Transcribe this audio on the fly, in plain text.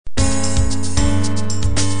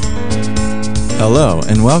Hello,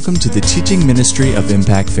 and welcome to the teaching ministry of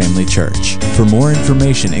Impact Family Church. For more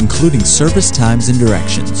information, including service times and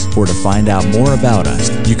directions, or to find out more about us,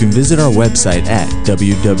 you can visit our website at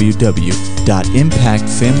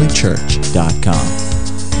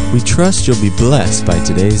www.impactfamilychurch.com. We trust you'll be blessed by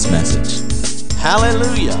today's message.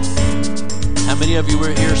 Hallelujah. How many of you were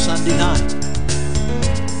here Sunday night?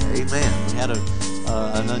 Amen. We had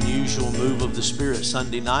an unusual move of the Spirit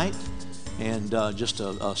Sunday night. And just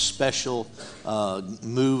a special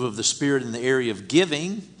move of the Spirit in the area of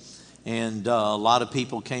giving. And a lot of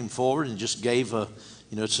people came forward and just gave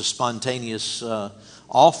it's a spontaneous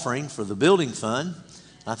offering for the building fund.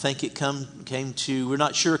 I think it came to, we're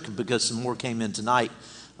not sure because some more came in tonight,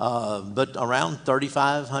 but around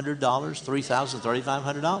 $3,500,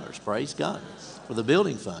 $3,500. Praise God. For the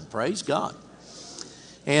building fund. Praise God.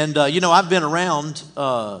 And, I've been around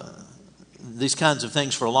these kinds of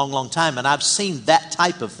things for a long, long time, and I've seen that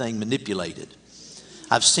type of thing manipulated.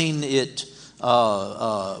 I've seen it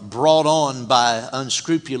brought on by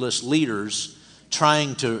unscrupulous leaders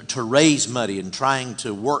trying to raise money and trying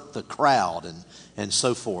to work the crowd and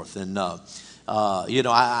so forth. And,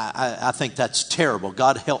 I think that's terrible.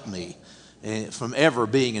 God help me from ever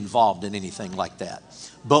being involved in anything like that.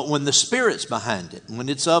 But when the Spirit's behind it, when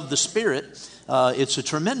it's of the Spirit, it's a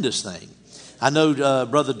tremendous thing. I know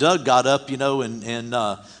Brother Doug got up, and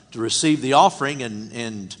to receive the offering,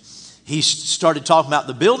 and he started talking about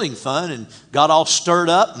the building fund and got all stirred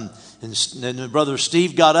up, and Brother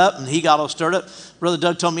Steve got up and he got all stirred up. Brother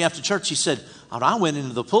Doug told me after church, he said, I went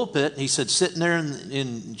into the pulpit, he said, sitting there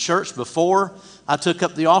in church before I took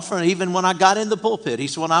up the offering, even when I got in the pulpit, he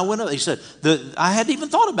said, when I went up, he said, I hadn't even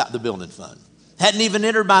thought about the building fund. Hadn't even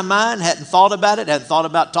entered my mind, hadn't thought about it, hadn't thought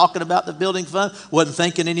about talking about the building fund, wasn't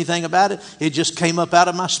thinking anything about it. It just came up out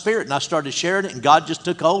of my spirit, and I started sharing it, and God just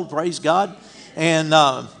took hold, praise God. And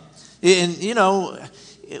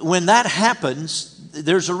when that happens,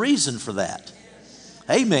 there's a reason for that.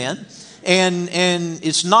 Amen. And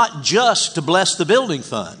it's not just to bless the building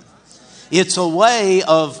fund. It's a way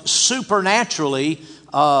of supernaturally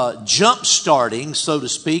jump-starting, so to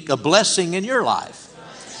speak, a blessing in your life.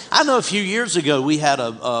 I know a few years ago we had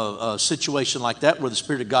a situation like that where the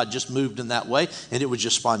Spirit of God just moved in that way, and it was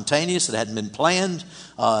just spontaneous. It hadn't been planned,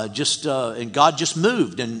 and God just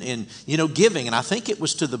moved in giving, and I think it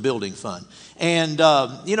was to the building fund. And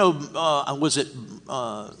was it?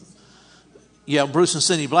 Bruce and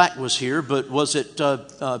Cindy Black was here, but was it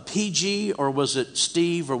PG or was it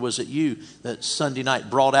Steve or was it you that Sunday night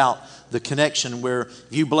brought out the connection where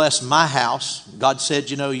you bless my house? God said,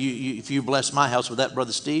 if you bless my house with that,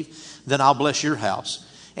 Brother Steve, then I'll bless your house.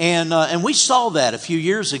 And we saw that a few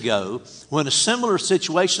years ago when a similar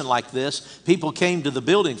situation like this, people came to the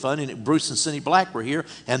building fund, and Bruce and Cindy Black were here,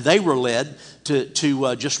 and they were led to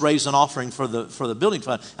just raise an offering for the building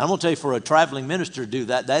fund. And I'm going to tell you, for a traveling minister to do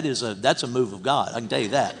that, that's a move of God. I can tell you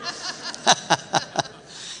that.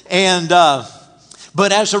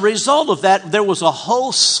 But as a result of that, there was a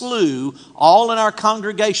whole slew all in our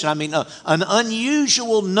congregation. I mean, an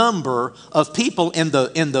unusual number of people in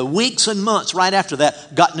the weeks and months right after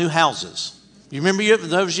that got new houses. You remember,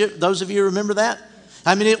 those of you remember that?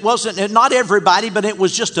 I mean, it wasn't, not everybody, but it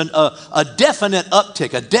was just a definite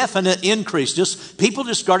uptick, a definite increase. People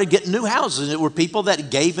just started getting new houses. It were people that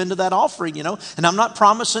gave into that offering, And I'm not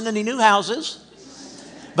promising any new houses.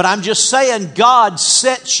 But I'm just saying God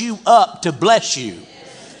sets you up to bless you.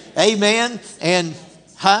 Amen. And,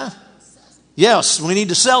 yes, we need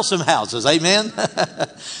to sell some houses. Amen.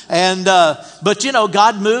 And, but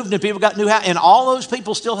God moved and people got new houses. And all those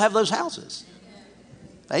people still have those houses.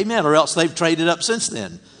 Amen. Or else they've traded up since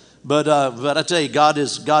then. But I tell you, God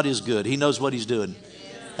is good. He knows what He's doing.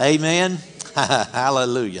 Amen.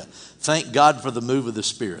 Hallelujah. Thank God for the move of the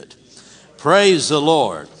Spirit. Praise the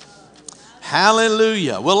Lord.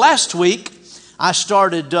 Hallelujah. Well, last week I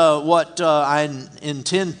started what I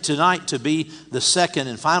intend tonight to be the second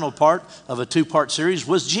and final part of a two-part series.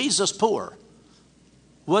 Was Jesus poor?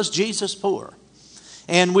 Was Jesus poor?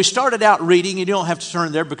 And we started out reading. You don't have to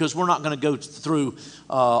turn there because we're not going to go through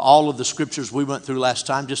all of the scriptures we went through last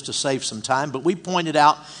time just to save some time. But we pointed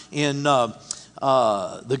out in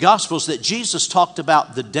the Gospels that Jesus talked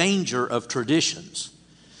about the danger of traditions.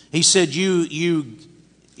 He said, you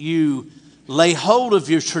lay hold of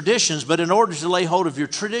your traditions, but in order to lay hold of your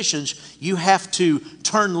traditions, you have to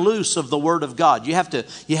turn loose of the Word of God. You have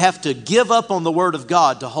to give up on the Word of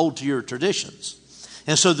God to hold to your traditions.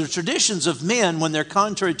 And so the traditions of men, when they're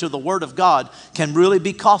contrary to the Word of God, can really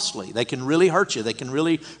be costly. They can really hurt you. They can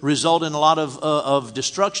really result in a lot of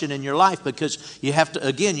destruction in your life, because you have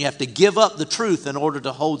to give up the truth in order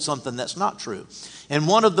to hold something that's not true. And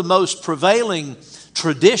one of the most prevailing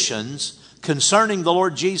traditions concerning the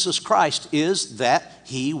Lord Jesus Christ is that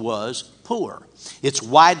He was poor. It's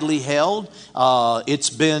widely held. It's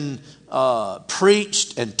been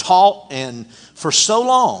preached and taught, and for so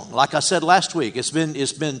long, like I said last week, it's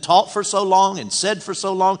been taught for so long and said for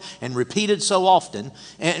so long and repeated so often,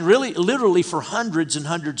 and really literally for hundreds and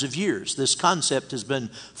hundreds of years, this concept has been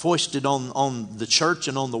foisted on the church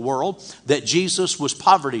and on the world, that Jesus was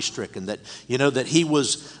poverty stricken, that He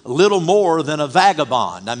was little more than a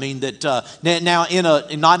vagabond. I mean that now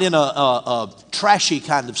not in a trashy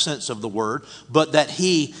kind of sense of the word, but that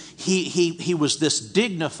he was this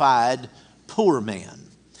dignified poor man.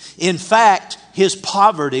 In fact, his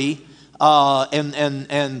poverty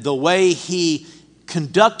and the way he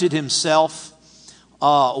conducted himself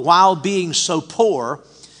while being so poor,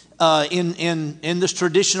 in this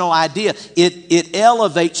traditional idea, it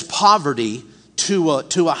elevates poverty to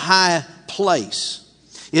a high place.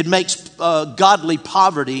 It makes godly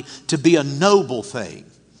poverty to be a noble thing.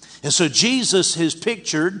 And so Jesus is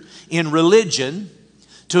pictured in religion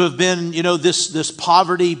to have been, this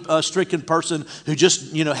poverty-stricken person who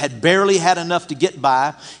just, had barely had enough to get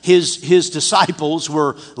by. His disciples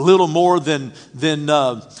were little more than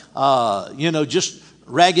just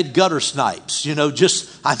ragged gutter snipes.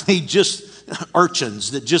 Just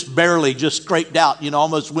urchins that just barely just scraped out.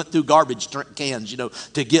 Almost went through garbage cans.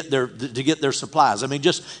 To get their supplies. I mean,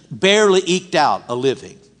 just barely eked out a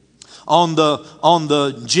living. On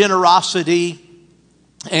the generosity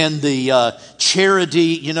and the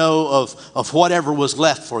charity, of whatever was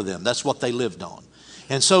left for them. That's what they lived on.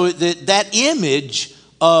 And so that image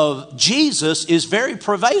of Jesus is very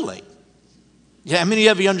prevailing. Yeah, how many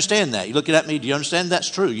of you understand that? You're looking at me, do you understand that's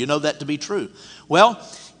true? You know that to be true. Well,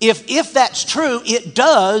 if that's true, it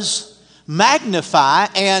does magnify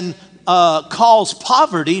and cause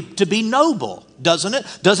poverty to be noble, doesn't it?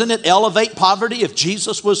 Doesn't it elevate poverty if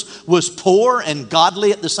Jesus was poor and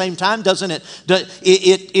godly at the same time? Doesn't it?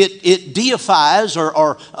 It deifies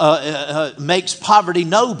or makes poverty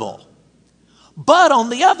noble. But on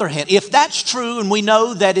the other hand, if that's true, and we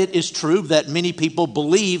know that it is true, that many people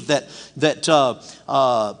believe that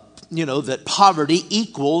poverty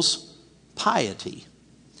equals piety.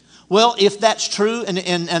 Well, if that's true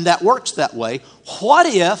and that works that way, what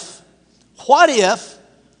if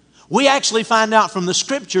we actually find out from the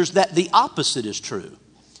scriptures that the opposite is true?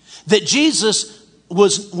 That Jesus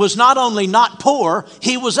was not only not poor,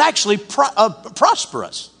 he was actually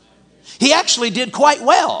prosperous. He actually did quite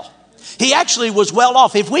well. He actually was well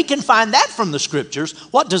off. If we can find that from the scriptures,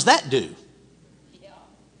 what does that do?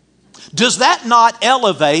 Does that not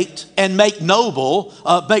elevate and make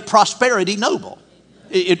prosperity noble?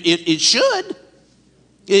 It should,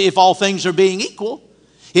 if all things are being equal.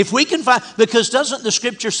 If we can find, because doesn't the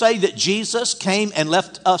scripture say that Jesus came and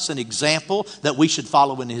left us an example that we should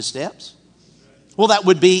follow in his steps? Well, that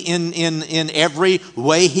would be in every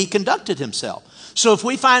way he conducted himself. So if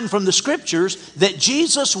we find from the scriptures that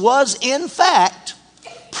Jesus was in fact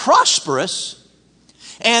prosperous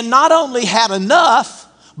and not only had enough,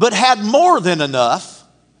 but had more than enough,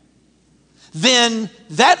 then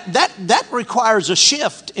that requires a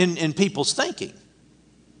shift in people's thinking.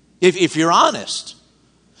 If you're honest.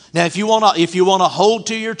 Now, if you want to hold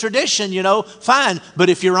to your tradition, fine. But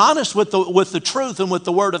if you're honest with the truth and with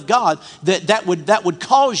the Word of God, that would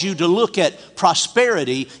cause you to look at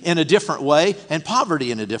prosperity in a different way and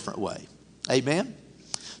poverty in a different way. Amen.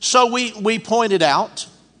 So we pointed out,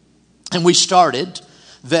 and we started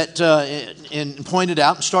that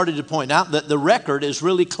started to point out that the record is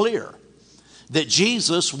really clear that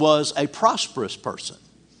Jesus was a prosperous person.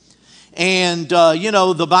 And,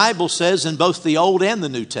 the Bible says in both the Old and the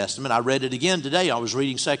New Testament, I read it again today. I was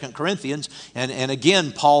reading 2 Corinthians, and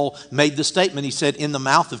again, Paul made the statement. He said, in the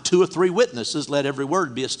mouth of 2 or 3 witnesses, let every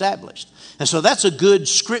word be established. And so that's a good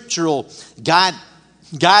scriptural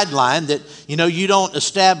guideline that, you don't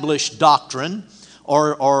establish doctrine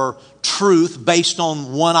or truth based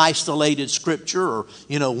on one isolated scripture or,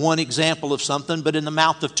 one example of something, but in the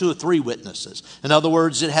mouth of 2 or 3 witnesses. In other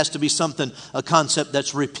words, it has to be a concept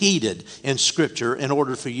that's repeated in scripture in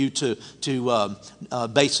order for you to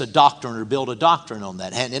base a doctrine or build a doctrine on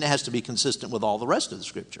that. And it has to be consistent with all the rest of the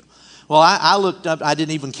scripture. Well, I looked up, I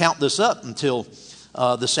didn't even count this up until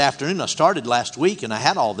this afternoon. I started last week and I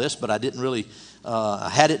had all this, but I didn't really, I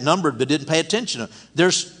had it numbered but didn't pay attention.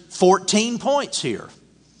 There's 14 points here.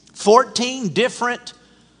 14 different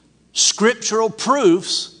scriptural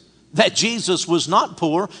proofs that Jesus was not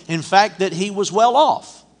poor. In fact, that he was well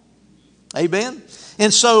off. Amen?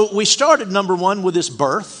 And so we started, number one, with his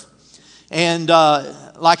birth. And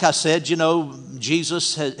like I said,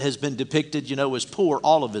 Jesus has been depicted, as poor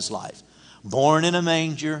all of his life. Born in a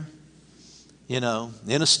manger, in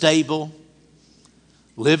a stable.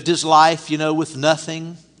 Lived his life, with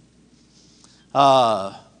nothing.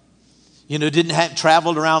 Traveled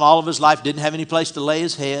around all of his life. Didn't have any place to lay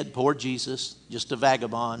his head. Poor Jesus, just a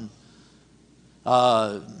vagabond.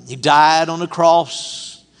 He died on a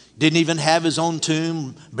cross. Didn't even have his own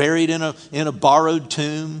tomb. Buried in a borrowed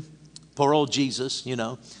tomb. Poor old Jesus,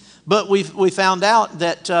 But we found out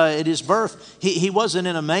that at his birth, he wasn't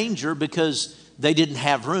in a manger because they didn't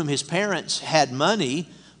have room. His parents had money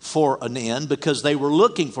for an inn because they were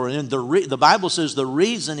looking for an inn. The Bible says the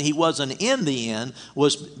reason he wasn't in the inn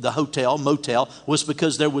was the motel, was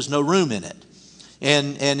because there was no room in it.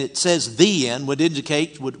 And it says the inn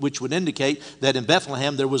which would indicate that in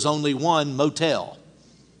Bethlehem there was only one motel.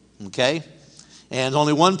 Okay? And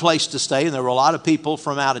only one place to stay, and there were a lot of people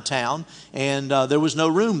from out of town, and there was no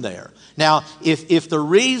room there. Now, if the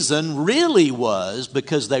reason really was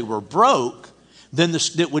because they were broke, then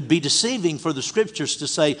it would be deceiving for the scriptures to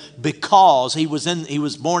say because he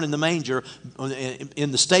was born in the manger,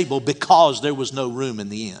 in the stable, because there was no room in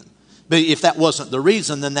the inn. But if that wasn't the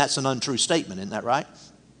reason, then that's an untrue statement, isn't that right?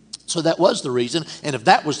 So that was the reason, and if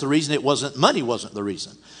that was the reason, money wasn't the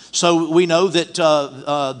reason. So we know that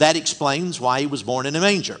that explains why he was born in a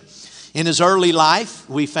manger. In his early life,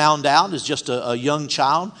 we found out as just a young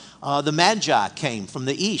child, the Magi came from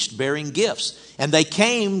the east bearing gifts. And they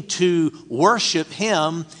came to worship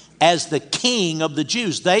him as the king of the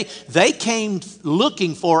Jews. They came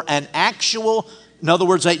looking for an actual, in other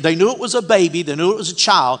words, they knew it was a baby, they knew it was a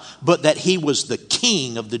child, but that he was the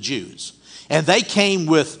king of the Jews. And they came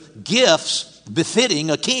with gifts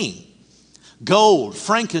befitting a king. Gold,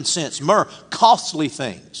 frankincense, myrrh, costly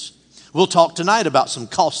things. We'll talk tonight about some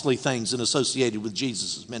costly things associated with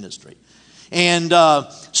Jesus' ministry. And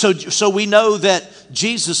so we know that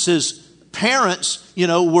Jesus' parents,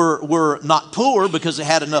 were not poor because they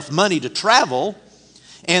had enough money to travel.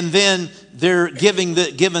 And then they're given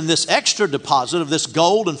this extra deposit of this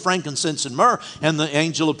gold and frankincense and myrrh. And the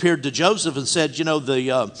angel appeared to Joseph and said,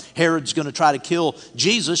 Herod's going to try to kill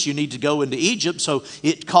Jesus. You need to go into Egypt. So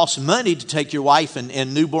it costs money to take your wife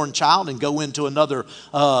and newborn child and go into another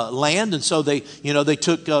land. And so they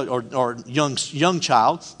took, or young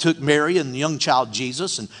child, took Mary and the young child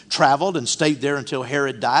Jesus and traveled and stayed there until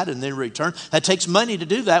Herod died and then returned. That takes money to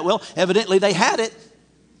do that. Well, evidently they had it.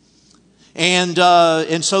 And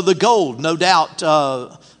so the gold, no doubt,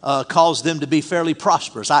 caused them to be fairly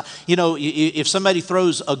prosperous. If somebody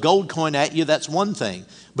throws a gold coin at you, that's one thing.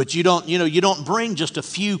 But you don't bring just a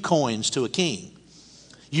few coins to a king.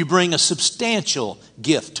 You bring a substantial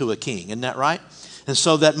gift to a king. Isn't that right? And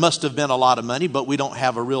so that must have been a lot of money, but we don't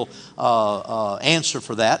have a real answer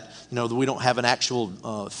for that. We don't have an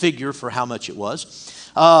actual figure for how much it was.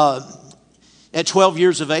 At 12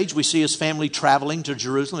 years of age, we see his family traveling to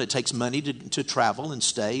Jerusalem. It takes money to travel and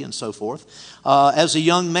stay and so forth. As a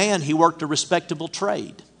young man, he worked a respectable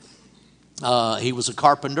trade. He was a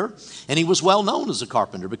carpenter, and he was well known as a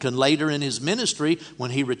carpenter because later in his ministry,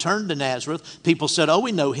 when he returned to Nazareth, people said, "Oh,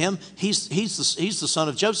 we know him. He's the son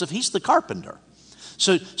of Joseph. He's the carpenter."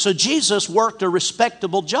 So Jesus worked a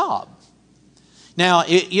respectable job. Now,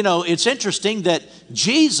 it's interesting that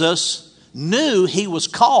Jesus knew he was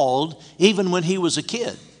called even when he was a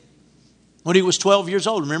kid. When he was 12 years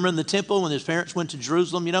old. Remember in the temple when his parents went to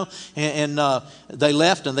Jerusalem, and they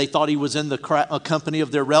left and they thought he was in the company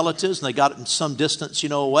of their relatives, and they got some distance,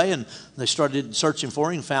 away, and they started searching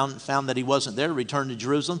for him, found that he wasn't there, returned to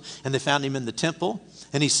Jerusalem, and they found him in the temple.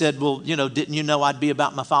 And he said, "Well, didn't you know I'd be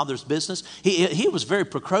about my Father's business?" He was a very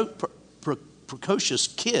precocious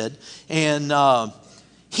kid, and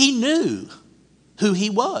he knew who he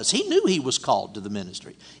was. He knew he was called to the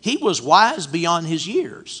ministry. He was wise beyond his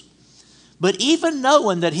years. But even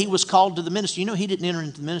knowing that he was called to the ministry, he didn't enter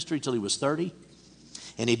into the ministry until he was 30.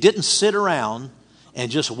 And he didn't sit around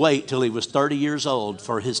and just wait till he was 30 years old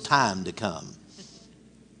for his time to come.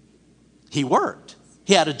 He worked.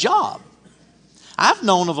 He had a job. I've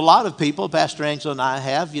known of a lot of people, Pastor Angela and I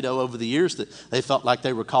have, over the years, that they felt like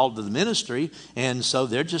they were called to the ministry. And so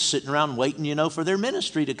they're just sitting around waiting, for their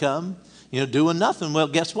ministry to come. Doing nothing. Well,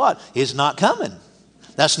 guess what? It's not coming.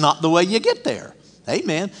 That's not the way you get there.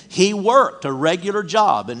 Amen. He worked a regular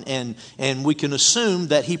job, and we can assume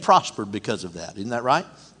that he prospered because of that. Isn't that right?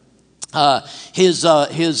 In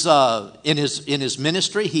his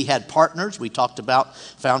ministry, he had partners. We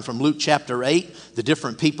found from Luke chapter 8, the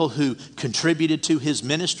different people who contributed to his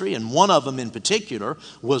ministry. And one of them in particular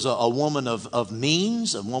was a woman of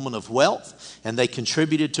means, a woman of wealth, and they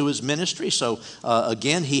contributed to his ministry. So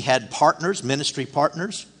again, he had partners, ministry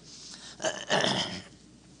partners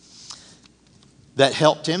that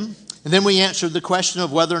helped him. And then we answered the question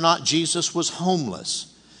of whether or not Jesus was homeless.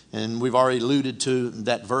 And we've already alluded to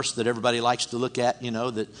that verse that everybody likes to look at,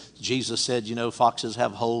 that Jesus said, foxes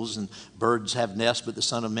have holes and birds have nests, but the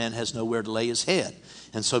Son of Man has nowhere to lay his head.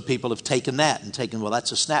 And so people have taken that and taken, well,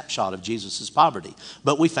 that's a snapshot of Jesus' poverty.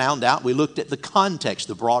 But we found out, we looked at the context,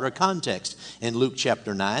 the broader context in Luke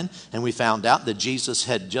chapter 9, and we found out that Jesus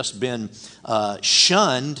had just been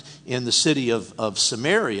shunned in the city of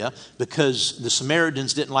Samaria because the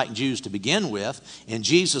Samaritans didn't like Jews to begin with, and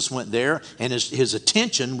Jesus went there, and his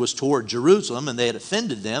attention was toward Jerusalem, and they had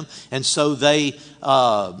offended them, and so they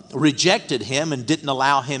rejected him and didn't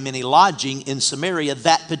allow him any lodging in Samaria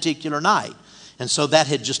that particular night. And so that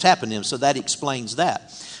had just happened to him. So that explains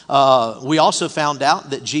that. We also found out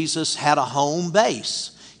that Jesus had a home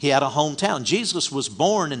base. He had a hometown. Jesus was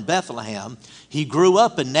born in Bethlehem. He grew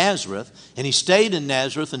up in Nazareth, and he stayed in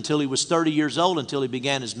Nazareth until he was 30 years old, until he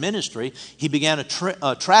began his ministry. He began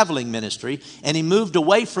a traveling ministry, and he moved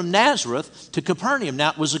away from Nazareth to Capernaum. Now,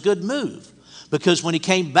 it was a good move, because when he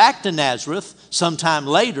came back to Nazareth sometime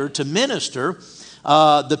later to minister,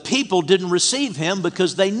 the people didn't receive him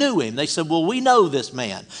because they knew him. They said, well, we know this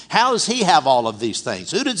man. How does he have all of these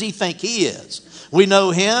things? Who does he think he is? We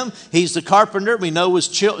know him. He's the carpenter. We know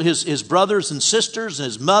his brothers and sisters and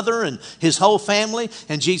his mother and his whole family.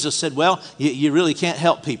 And Jesus said, well, you really can't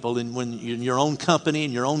help people when you're in your own company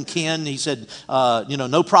and your own kin. He said,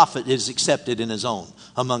 no prophet is accepted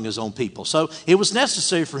among his own people. So it was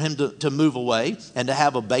necessary for him to move away and to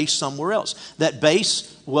have a base somewhere else. That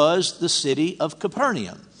base was the city of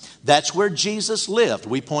Capernaum. That's where Jesus lived.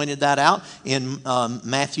 We pointed that out in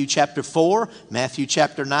Matthew chapter 4, Matthew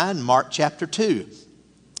chapter 9, Mark chapter 2.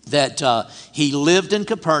 That he lived in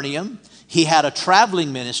Capernaum. He had a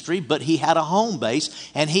traveling ministry, but he had a home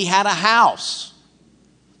base, and he had a house.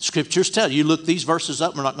 Scriptures tell you, look these verses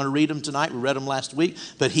up. We're not going to read them tonight. We read them last week.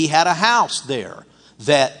 But he had a house there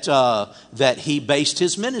that he based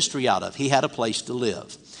his ministry out of. He had a place to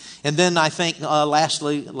live. And then I think last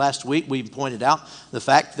week we pointed out the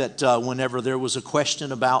fact that whenever there was a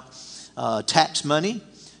question about tax money,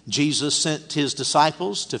 Jesus sent his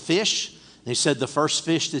disciples to fish. He said, the first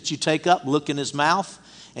fish that you take up, look in his mouth.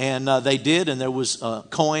 And they did, and there was a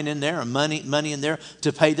coin in there, money in there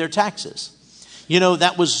to pay their taxes.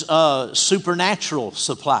 That was supernatural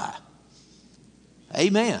supply.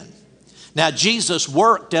 Amen. Now, Jesus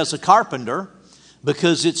worked as a carpenter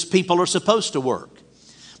because people are supposed to work.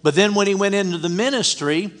 But then when he went into the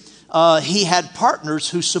ministry, he had partners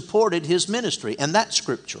who supported his ministry, and that's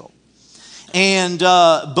scriptural. And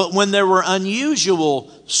but when there were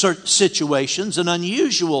unusual situations and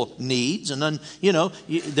unusual needs, and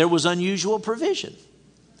there was unusual provision.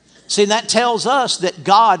 See, that tells us that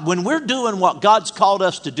God, when we're doing what God's called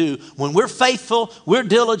us to do, when we're faithful, we're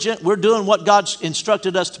diligent, we're doing what God's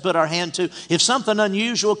instructed us to put our hand to, if something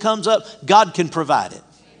unusual comes up, God can provide it.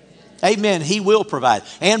 Amen. He will provide.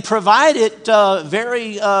 And provide it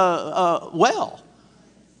very well.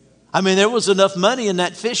 I mean, there was enough money in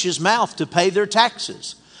that fish's mouth to pay their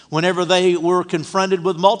taxes whenever they were confronted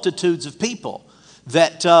with multitudes of people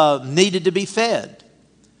that needed to be fed.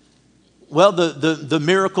 Well, the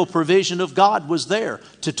miracle provision of God was there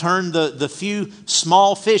to turn the few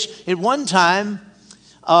small fish. At one time,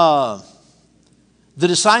 the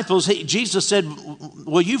disciples, Jesus said,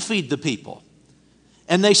 well, you feed the people.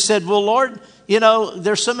 And they said, well, Lord,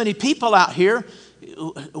 there's so many people out here.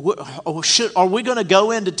 Are we going to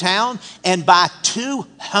go into town and buy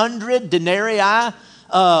 200 denarii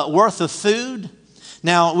worth of food?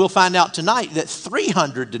 Now, we'll find out tonight that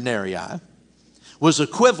 300 denarii was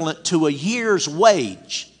equivalent to a year's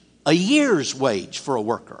wage for a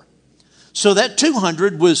worker. So that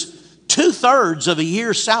 200 was 2/3 of a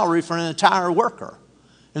year's salary for an entire worker.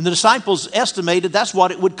 And the disciples estimated that's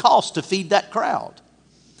what it would cost to feed that crowd.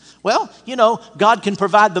 Well, God can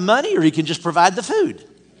provide the money or he can just provide the food.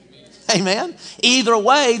 Amen. Either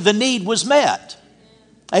way, the need was met.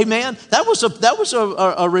 Amen. That was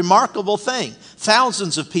a remarkable thing.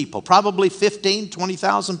 Thousands of people, probably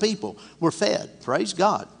 20,000 people were fed. Praise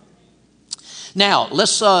God. Now,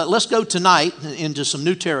 let's go tonight into some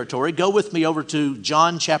new territory. Go with me over to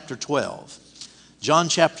John chapter 12. John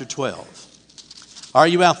chapter 12. Are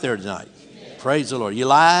you out there tonight? Amen. Praise the Lord. You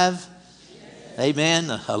live? Amen.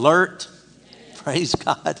 Alert. Praise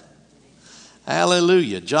God.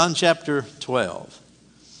 Hallelujah. John chapter 12.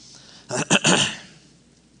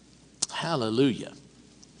 Hallelujah.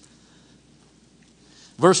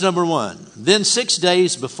 Verse number 1. Then 6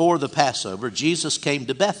 days before the Passover, Jesus came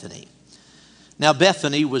to Bethany. Now,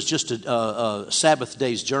 Bethany was just a Sabbath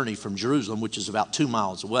day's journey from Jerusalem, which is about 2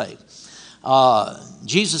 miles away.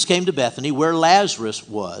 Jesus came to Bethany where Lazarus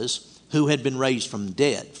was, who had been raised from the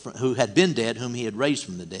dead, who had been dead, whom he had raised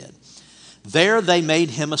from the dead. There they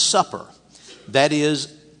made him a supper. That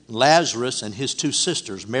is, Lazarus and his 2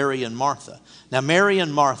 sisters, Mary and Martha. Now, Mary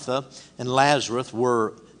and Martha and Lazarus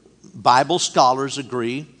were, Bible scholars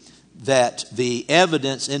agree, that the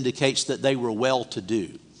evidence indicates that they were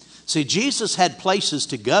well-to-do. See, Jesus had places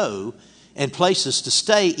to go and places to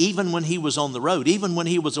stay even when he was on the road, even when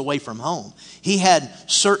he was away from home. He had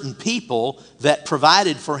certain people that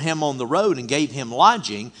provided for him on the road and gave him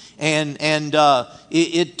lodging. And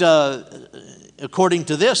according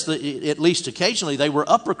to this, at least occasionally, they were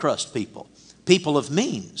upper crust people, people of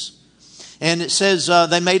means. And it says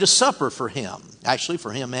they made a supper for him, actually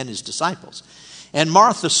for him and his disciples. And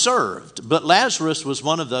Martha served, but Lazarus was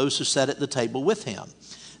one of those who sat at the table with him.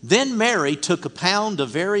 Then Mary took a pound of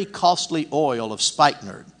very costly oil of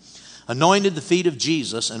spikenard, anointed the feet of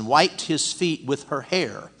Jesus, and wiped his feet with her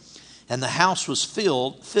hair. And the house was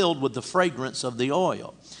filled with the fragrance of the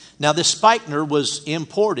oil. Now this spikenard was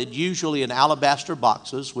imported, usually in alabaster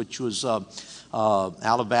boxes, which was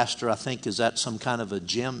alabaster, I think, is that some kind of a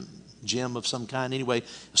gem of some kind? Anyway,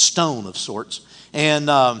 a stone of sorts. And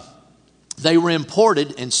they were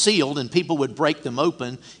imported and sealed, and people would break them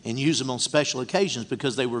open and use them on special occasions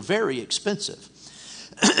because they were very expensive.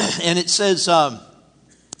 And it says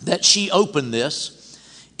that she opened this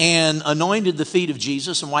and anointed the feet of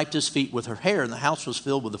Jesus and wiped his feet with her hair, and the house was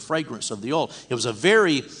filled with the fragrance of the oil. It was a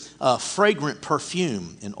very fragrant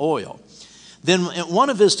perfume and oil. Then one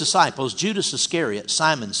of his disciples, Judas Iscariot,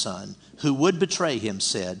 Simon's son, who would betray him,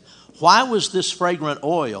 said, "Why was this fragrant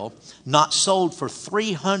oil not sold for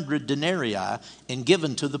 300 denarii and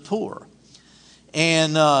given to the poor?"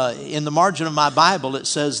 And in the margin of my Bible, it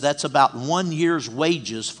says that's about 1 year's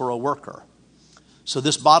wages for a worker. So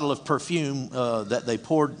this bottle of perfume that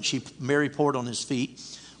Mary poured on his feet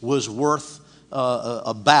was worth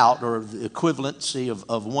about, or the equivalency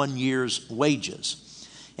of 1 year's wages.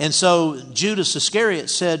 And so Judas Iscariot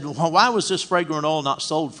said, "Well, why was this fragrant oil not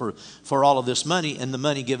sold for all of this money and the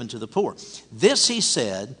money given to the poor?" This he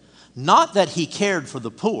said, not that he cared for the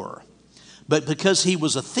poor, but because he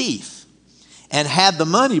was a thief and had the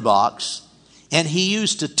money box, and he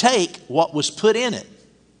used to take what was put in it.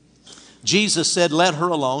 Jesus said, "Let her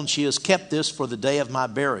alone. She has kept this for the day of my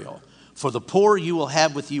burial. For the poor you will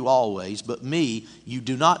have with you always, but me you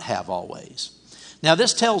do not have always." Now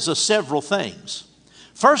this tells us several things.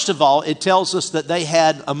 First of all, it tells us that they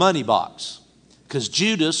had a money box, because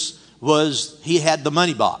Judas he had the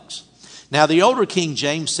money box. Now the older King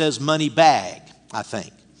James says money bag, I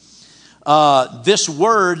think. This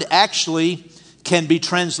word actually can be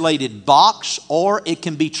translated box, or it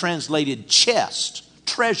can be translated chest,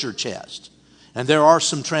 treasure chest. And there are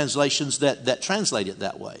some translations that translate it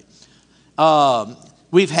that way.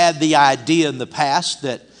 We've had the idea in the past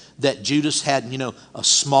that Judas had, a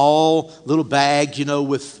small little bag,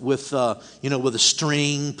 with a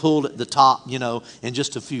string pulled at the top, and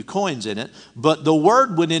just a few coins in it. But the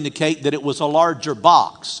word would indicate that it was a larger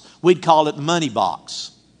box. We'd call it money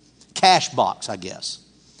box, cash box, I guess.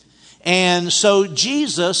 And so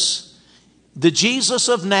Jesus, the Jesus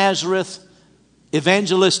of Nazareth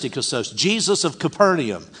Evangelistic Association, Jesus of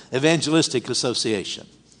Capernaum Evangelistic Association,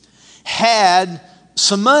 had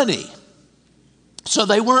some money. So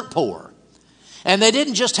they weren't poor. And they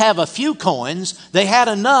didn't just have a few coins. They had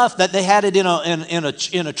enough that they had it in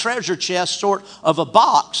a treasure chest, sort of a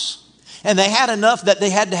box. And they had enough that they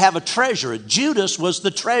had to have a treasurer. Judas was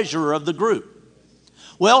the treasurer of the group.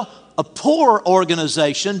 Well, a poor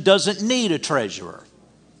organization doesn't need a treasurer.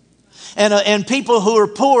 And people who are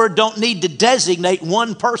poor don't need to designate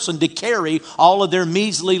one person to carry all of their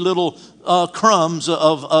measly little crumbs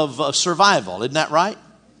of survival. Isn't that right?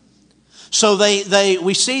 So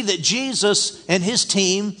we see that Jesus and his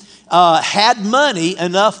team had money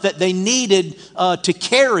enough that they needed to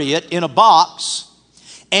carry it in a box,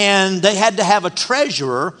 and they had to have a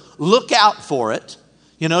treasurer look out for it,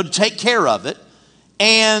 to take care of it.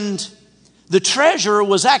 And the treasurer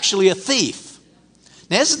was actually a thief.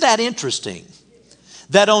 Now, isn't that interesting?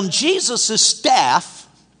 That on Jesus' staff,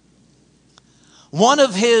 one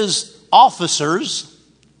of his officers,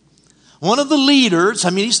 one of the leaders,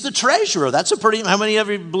 he's the treasurer. How many of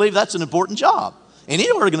you believe that's an important job?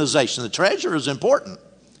 Any organization, the treasurer is important.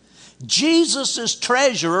 Jesus'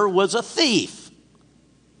 treasurer was a thief.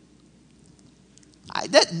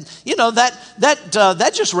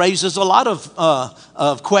 That just raises a lot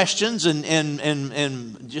of questions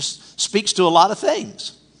and just speaks to a lot of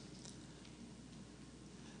things.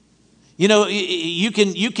 You know, you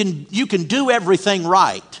can do everything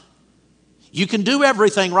right. You can do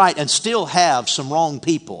everything right and still have some wrong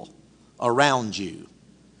people around you.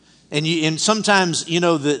 And sometimes, you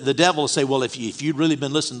know, the devil will say, well, if you'd really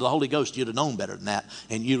been listening to the Holy Ghost, you'd have known better than that,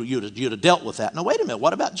 and you'd have dealt with that. Now, wait a minute,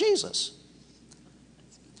 what about Jesus?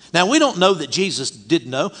 Now, we don't know that Jesus didn't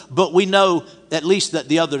know, but we know at least that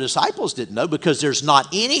the other disciples didn't know, because there's not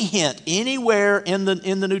any hint anywhere in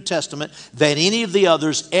the New Testament that any of the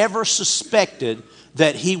others ever suspected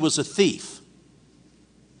that he was a thief.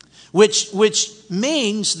 Which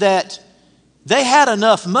means that they had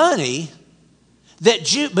enough money that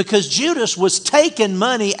because Judas was taking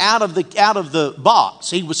money out of the box.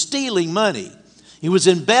 He was stealing money. He was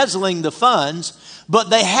embezzling the funds, but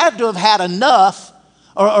they had to have had enough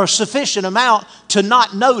or sufficient amount to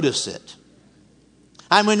not notice it.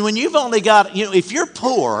 I mean, when you've only got, you know, if you're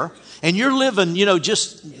poor and you're living, you know,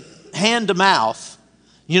 just hand to mouth,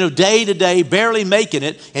 you know, day to day, barely making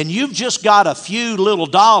it, and you've just got a few little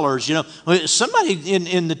dollars, you know, somebody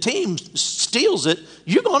in the team steals it,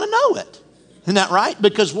 you're going to know it. Isn't that right?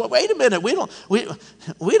 Because, well, wait a minute, we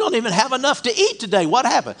don't even have enough to eat today. What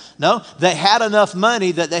happened? No, they had enough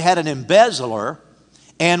money that they had an embezzler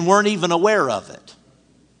and weren't even aware of it.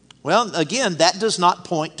 Well, again, that does not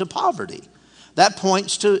point to poverty. That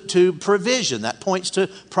points to provision. That points to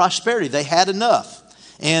prosperity. They had enough,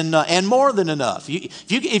 and more than enough.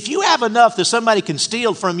 If you have enough that somebody can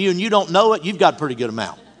steal from you and you don't know it, you've got a pretty good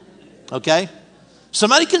amount. Okay?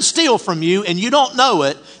 Somebody can steal from you and you don't know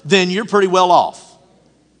it, then you're pretty well off.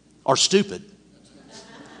 Or stupid.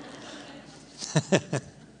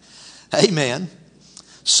 Amen.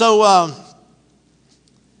 So,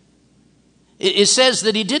 it says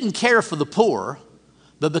that he didn't care for the poor,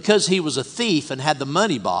 but because he was a thief and had the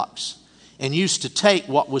money box and used to take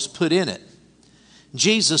what was put in it,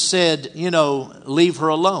 Jesus said, you know, leave her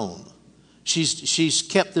alone. She's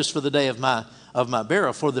kept this for the day of my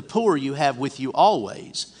burial. For the poor you have with you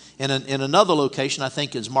always. In another location, I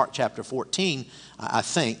think it's Mark chapter 14, I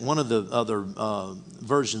think, one of the other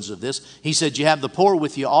versions of this, he said, you have the poor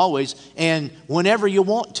with you always, and whenever you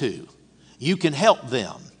want to, you can help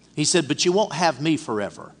them. He said, but you won't have me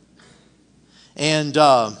forever. And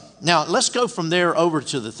now let's go from there over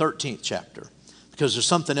to the 13th chapter, because there's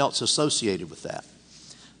something else associated with that.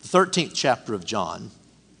 The 13th chapter of John.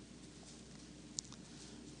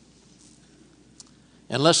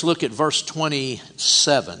 And let's look at verse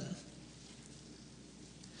 27.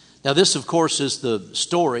 Now this, of course, is the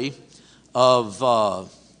story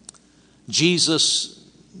of Jesus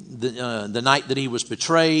the night that he was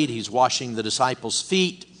betrayed. He's washing the disciples'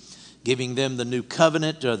 feet, giving them the new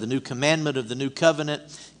covenant, the new commandment of the new covenant,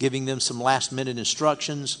 giving them some last-minute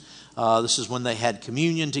instructions. This is when they had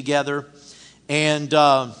communion together. And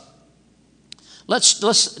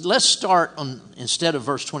let's start on, instead of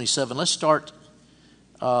verse 27, let's start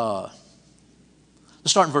in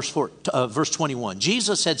verse 21.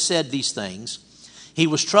 Jesus had said these things. He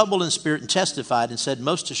was troubled in spirit and testified and said,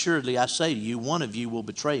 most assuredly I say to you, one of you will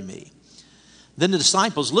betray me. Then the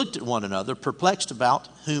disciples looked at one another, perplexed about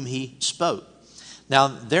whom he spoke. Now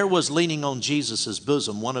there was leaning on Jesus'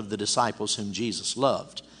 bosom one of the disciples whom Jesus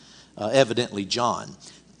loved, evidently John.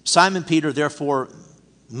 Simon Peter therefore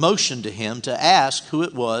motioned to him to ask who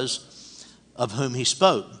it was of whom he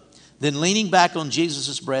spoke. Then leaning back on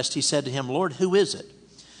Jesus' breast, he said to him, Lord, who is it?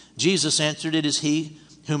 Jesus answered, it is he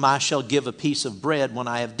whom I shall give a piece of bread when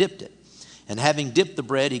I have dipped it. And having dipped the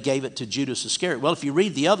bread, he gave it to Judas Iscariot. Well, if you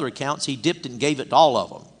read the other accounts, he dipped it and gave it to all of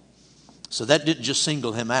them. So that didn't just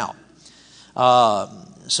single him out.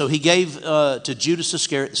 So he gave to Judas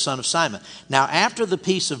Iscariot, the son of Simon. Now, after the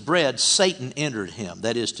piece of bread, Satan entered him,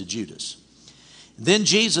 that is to Judas. Then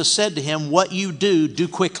Jesus said to him, what you do, do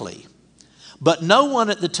quickly. But no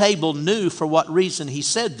one at the table knew for what reason he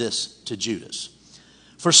said this to Judas.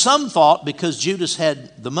 For some thought, because Judas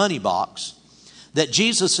had the money box, that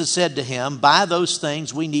Jesus had said to him, buy those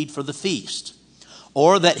things we need for the feast,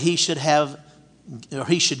 or that he should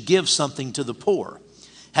give something to the poor.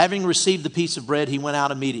 Having received the piece of bread, he went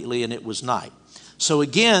out immediately, and it was night. So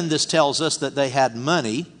again, this tells us that they had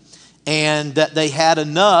money and that they had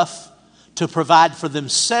enough to provide for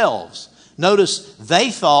themselves. Notice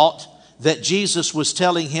they thought that Jesus was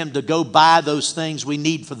telling him to go buy those things we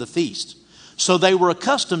need for the feast. So they were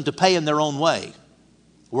accustomed to paying their own way,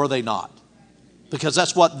 were they not? Because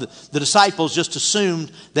that's what the disciples just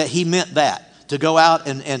assumed that he meant that. to go out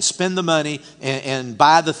and spend the money and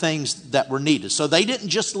buy the things that were needed. So they didn't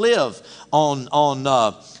just live on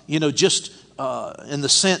just in the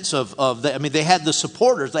sense of they had the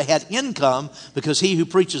supporters, they had income, because he who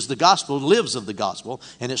preaches the gospel lives of the gospel,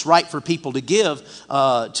 and it's right for people to give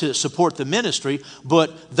to support the ministry.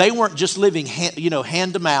 But they weren't just living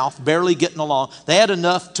hand to mouth, barely getting along. They had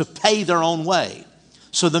enough to pay their own way.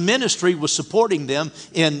 So the ministry was supporting them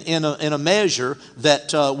in a measure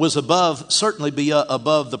that was certainly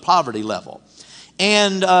above the poverty level.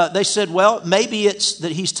 And they said, well, maybe it's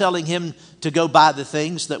that he's telling him to go buy the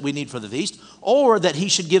things that we need for the feast, or that he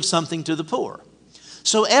should give something to the poor.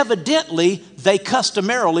 So evidently, they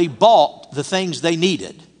customarily bought the things they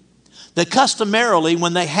needed. They customarily,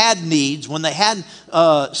 when they had needs, when they had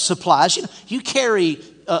supplies, you carry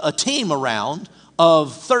a team around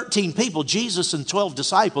of 13 people, Jesus and 12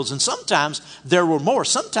 disciples, and sometimes there were more.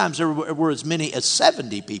 Sometimes there were as many as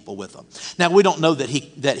 70 people with them. Now, we don't know that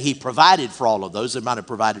he provided for all of those. They might have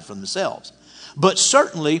provided for themselves. But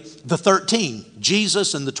certainly the 13,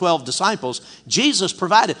 Jesus and the 12 disciples, Jesus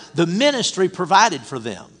provided. The ministry provided for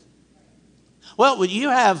them. Well, when you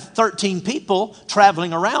have 13 people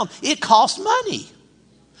traveling around, it costs money.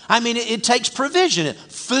 I mean, it takes provision,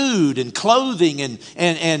 food and clothing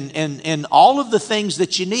and all of the things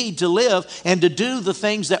that you need to live and to do the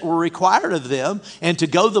things that were required of them and to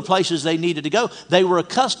go the places they needed to go. They were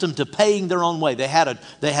accustomed to paying their own way. They had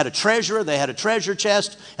a treasurer, they had a treasure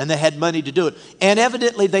chest, and they had money to do it. And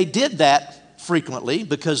evidently they did that frequently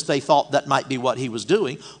because they thought that might be what he was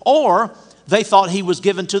doing, or they thought he was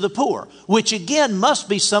given to the poor, which again must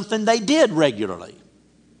be something they did regularly.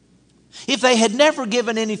 If they had never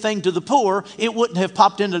given anything to the poor, it wouldn't have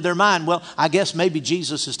popped into their mind, well, I guess maybe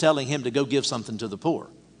Jesus is telling him to go give something to the poor.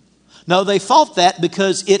 No, they thought that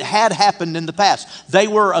because it had happened in the past. They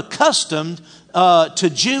were accustomed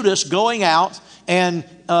to Judas going out and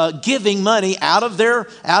giving money out of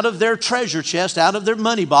their treasure chest, out of their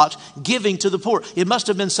money box, giving to the poor. It must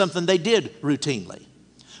have been something they did routinely.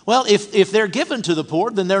 Well, if they're given to the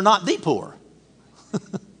poor, then they're not the poor.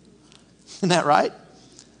 Isn't that right?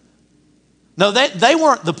 No, they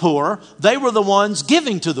weren't the poor. They were the ones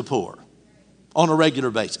giving to the poor on a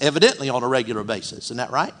regular basis, evidently on a regular basis. Isn't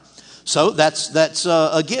that right? So that's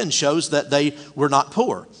again shows that they were not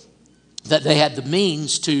poor, that they had the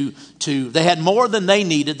means they had more than they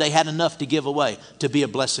needed. They had enough to give away to be a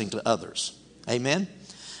blessing to others. Amen.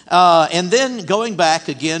 And then going back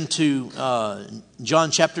again to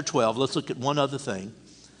John chapter 12, let's look at one other thing.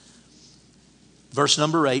 Verse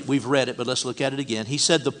number 8, we've read it, but let's look at it again. He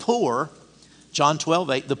said, the poor, John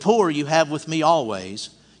 12:8, the poor you have with me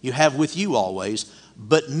always, you have with you always,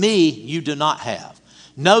 but me you do not have.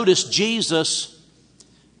 Notice Jesus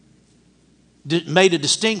made a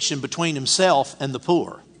distinction between himself and the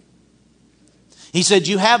poor. He said,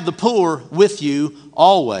 you have the poor with you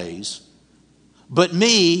always, but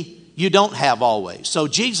me you don't have always. So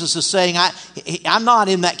Jesus is saying, I'm not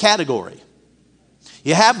in that category.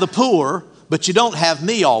 You have the poor, but you don't have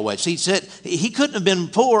me always. He said he couldn't have been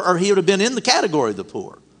poor, or he would have been in the category of the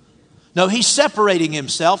poor. No, he's separating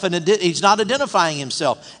himself, and he's not identifying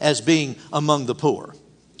himself as being among the poor.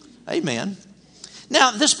 Amen.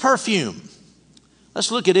 Now, this perfume,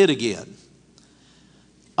 let's look at it again.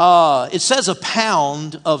 It says a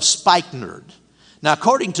pound of spikenard. Now,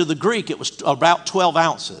 according to the Greek, it was about 12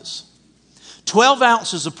 ounces. 12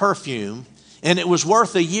 ounces of perfume, and it was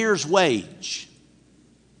worth a year's wage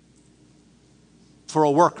for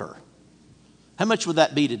a worker. How much would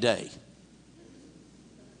that be today?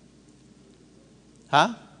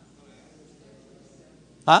 Huh?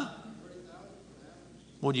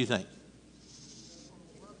 What do you think?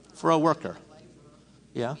 For a worker.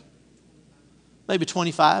 Yeah. Maybe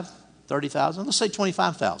 25, 30,000. Let's say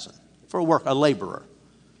 25,000 for a laborer.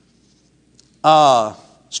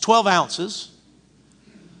 It's 12 ounces.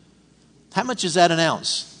 How much is that an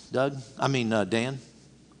ounce, Dan?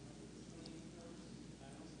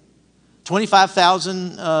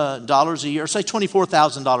 $25,000 a year, say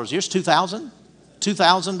 $24,000 a year. It's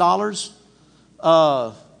 $2,000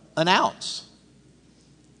 an ounce.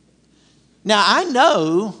 Now, I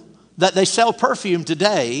know that they sell perfume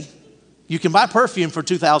today. You can buy perfume for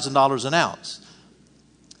 $2,000 an ounce.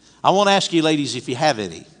 I won't ask you, ladies, if you have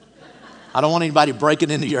any. I don't want anybody breaking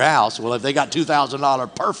into your house. Well, if they got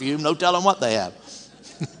 $2,000 perfume, no telling what they have.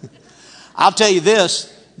 I'll tell you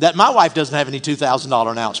this, that my wife doesn't have any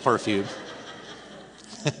 $2,000 an ounce perfume.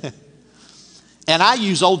 And I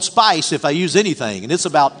use Old Spice if I use anything, and it's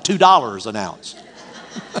about $2 an ounce.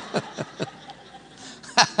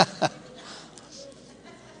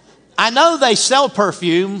 I know they sell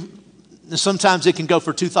perfume Sometimes it can go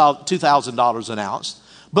for $2,000 an ounce.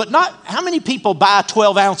 But not how many people buy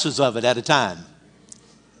 12 ounces of it at a time?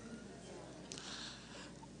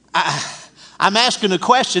 I'm asking a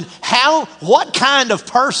question. What kind of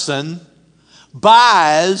person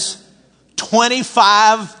buys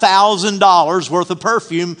 $25,000 worth of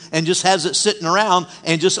perfume and just has it sitting around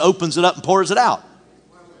and just opens it up and pours it out?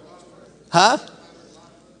 Huh?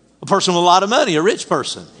 A person with a lot of money, a rich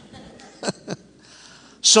person.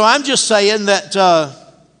 So I'm just saying that,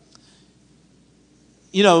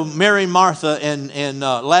 Mary, Martha, and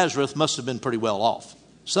Lazarus must have been pretty well off.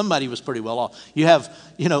 Somebody was pretty well off. You have,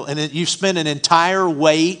 and you spend an entire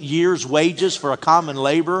year's wages for a common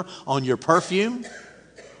labor on your perfume.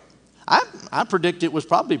 I predict it was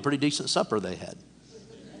probably a pretty decent supper they had.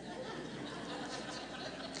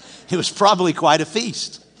 It was probably quite a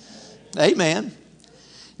feast. Amen.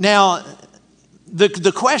 Now,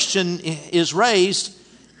 the question is raised,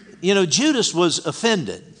 Judas was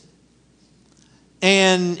offended.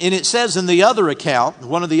 And it says in the other account,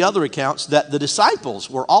 one of the other accounts, that the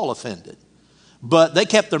disciples were all offended. But they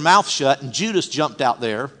kept their mouth shut, and Judas jumped out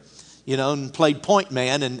there, and played point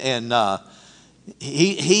man. And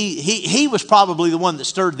he was probably the one that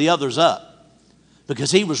stirred the others up,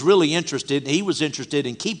 because he was really interested. He was interested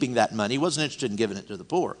in keeping that money. He wasn't interested in giving it to the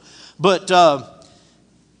poor. But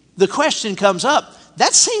the question comes up,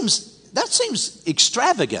 that seems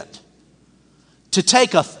extravagant. To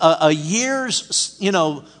take a year's,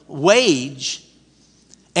 wage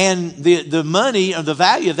and the money or the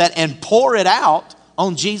value of that and pour it out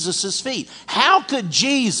on Jesus' feet. How could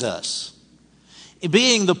Jesus,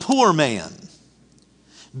 being the poor man,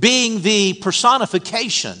 being the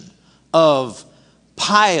personification of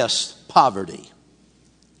pious poverty,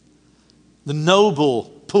 the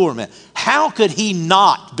noble poor man, how could he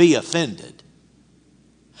not be offended?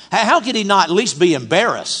 How could he not at least be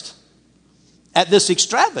embarrassed at this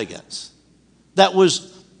extravagance that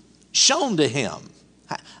was shown to him?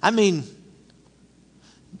 I mean,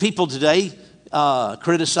 people today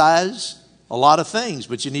criticize a lot of things,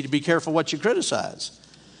 but you need to be careful what you criticize.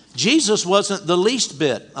 Jesus wasn't the least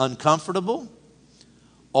bit uncomfortable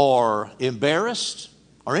or embarrassed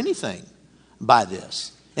or anything by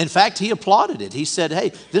this. In fact, he applauded it. He said,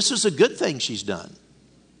 hey, this is a good thing she's done.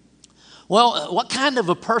 Well, what kind of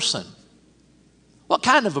a person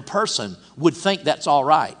would think that's all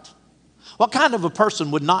right? What kind of a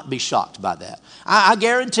person would not be shocked by that? I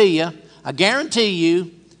guarantee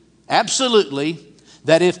you, absolutely,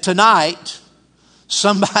 that if tonight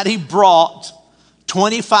somebody brought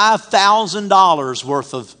 $25,000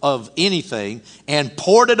 worth of anything and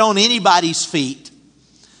poured it on anybody's feet,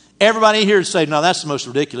 everybody here would say, no, that's the most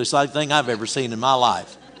ridiculous thing I've ever seen in my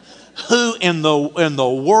life. Who in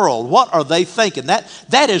the world, what are they thinking?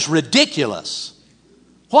 That is ridiculous.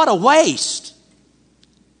 What a waste.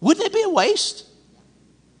 Wouldn't it be a waste?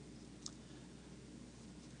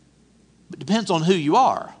 It depends on who you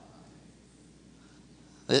are.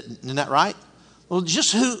 Isn't that right? Well,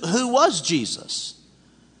 just who was Jesus?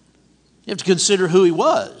 You have to consider who he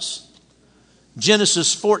was.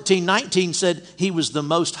 Genesis 14:19 said he was the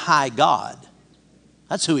Most High God.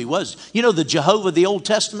 That's who he was. The Jehovah of the Old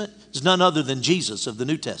Testament is none other than Jesus of the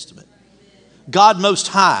New Testament. God Most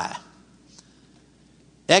High.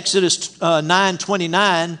 Exodus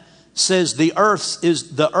 9:29 says the earth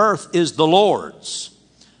is the Lord's.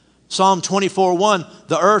 Psalm 24:1,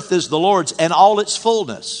 the earth is the Lord's and all its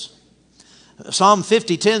fullness. Psalm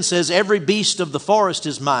 50:10 says, every beast of the forest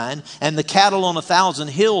is mine, and the cattle on 1,000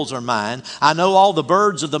 hills are mine. I know all the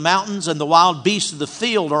birds of the mountains and the wild beasts of the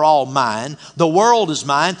field are all mine. The world is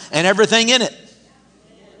mine and everything in it.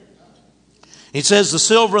 It says the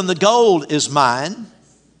silver and the gold is mine.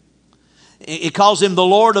 It calls him the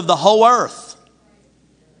Lord of the whole earth.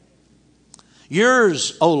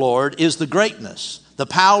 Yours, O Lord, is the greatness, the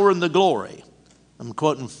power and the glory. I'm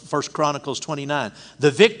quoting 1 Chronicles 29.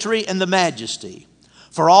 The victory and the majesty.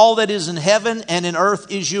 For all that is in heaven and in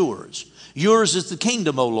earth is yours. Yours is the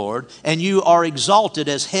kingdom, O Lord, and you are exalted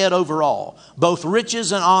as head over all. Both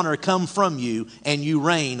riches and honor come from you, and you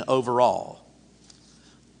reign over all.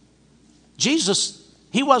 Jesus,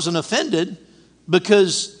 he wasn't offended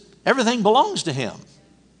because everything belongs to him.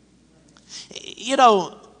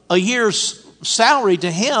 A year's salary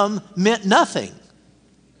to him meant nothing.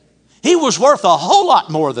 He was worth a whole lot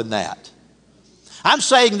more than that. I'm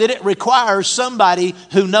saying that it requires somebody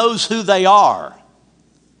who knows who they are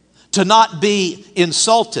to not be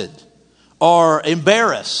insulted or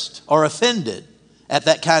embarrassed or offended at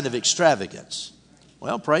that kind of extravagance.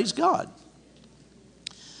 Well, praise God.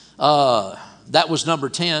 That was number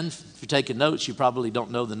 10. If you're taking notes, you probably don't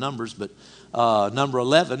know the numbers, but number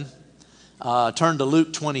 11 Turn to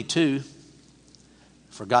Luke 22.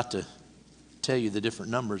 Forgot to tell you the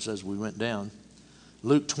different numbers as we went down.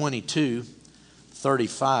 Luke 22,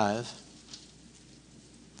 35.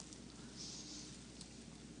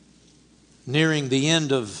 Nearing the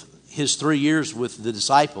end of his 3 years with the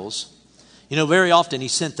disciples, very often he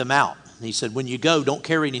sent them out. He said, when you go, don't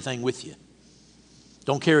carry anything with you.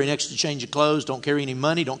 Don't carry an extra change of clothes. Don't carry any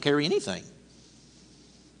money. Don't carry anything.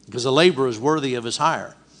 Because a laborer is worthy of his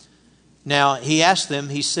hire. Now, he asked them,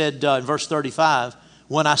 he said in verse 35,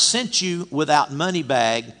 when I sent you without money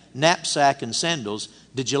bag, knapsack, and sandals,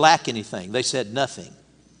 did you lack anything? They said nothing.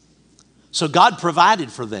 So God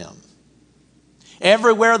provided for them.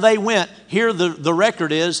 Everywhere they went, here the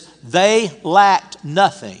record is, they lacked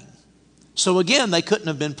nothing. So again, they couldn't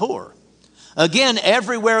have been poor. Again,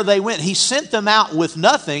 everywhere they went, he sent them out with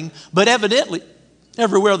nothing, but evidently,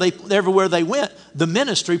 everywhere they went, the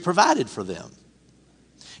ministry provided for them.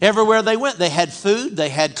 Everywhere they went, they had food, they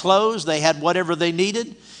had clothes, they had whatever they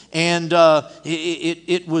needed, and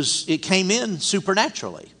it came in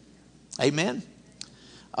supernaturally. Amen.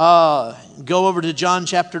 Go over to John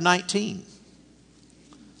chapter 19.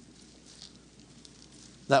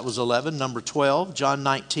 That was 11. Number 12, John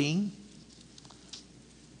 19.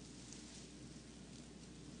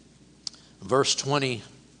 Verse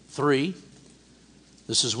 23.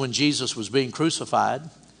 This is when Jesus was being crucified.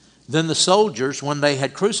 Then the soldiers, when they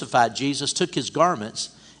had crucified Jesus, took his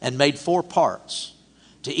garments and made 4 parts,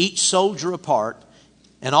 to each soldier a part,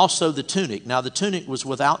 and also the tunic. Now the tunic was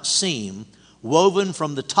without seam, woven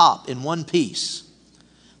from the top in one piece.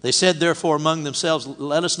 They said therefore among themselves,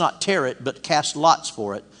 let us not tear it, but cast lots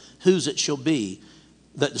for it, whose it shall be,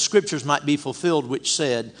 that the scriptures might be fulfilled, which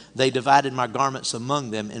said, they divided my garments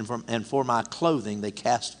among them, and for my clothing they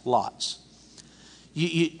cast lots.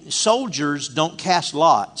 Soldiers don't cast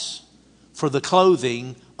lots for the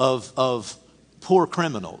clothing of poor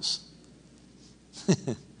criminals.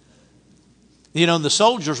 The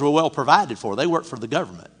soldiers were well provided for. They worked for the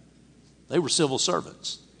government. They were civil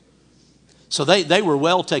servants. So they were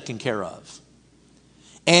well taken care of.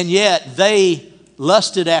 And yet they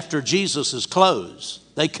lusted after Jesus' clothes.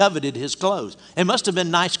 They coveted his clothes. It must have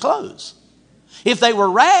been nice clothes. If they were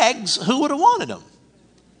rags, who would have wanted them?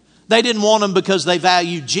 They didn't want them because they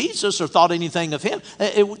valued Jesus or thought anything of him.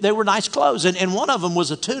 They were nice clothes. And one of them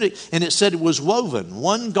was a tunic, and it said it was woven,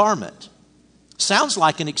 one garment. Sounds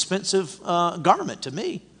like an expensive garment to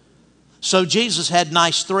me. So Jesus had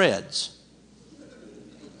nice threads.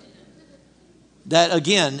 That,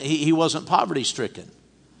 again, he wasn't poverty-stricken.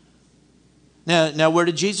 Now, where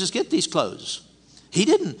did Jesus get these clothes? He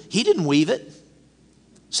didn't weave it.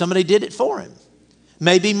 Somebody did it for him.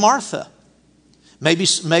 Maybe Martha.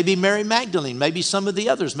 Maybe Mary Magdalene. Maybe some of the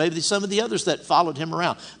others. Maybe some of the others that followed him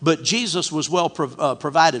around. But Jesus was well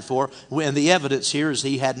provided for. And the evidence here is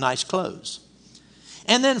he had nice clothes.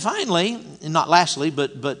 And then finally, not lastly,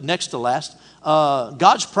 but next to last,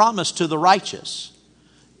 God's promise to the righteous.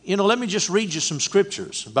 Let me just read you some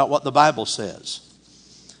scriptures about what the Bible says.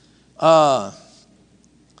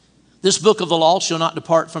 This book of the law shall not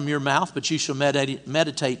depart from your mouth, but you shall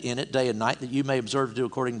meditate in it day and night, that you may observe to do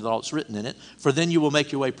according to all that's written in it. For then you will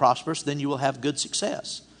make your way prosperous, then you will have good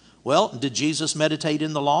success. Well, did Jesus meditate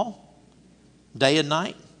in the law day and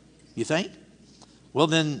night, you think? Well,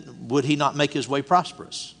 then would he not make his way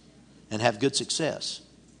prosperous and have good success?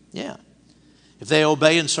 Yeah. If they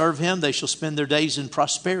obey and serve him, they shall spend their days in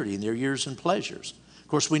prosperity and their years in pleasures. Of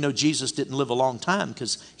course, we know Jesus didn't live a long time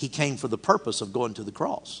because he came for the purpose of going to the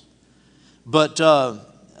cross. But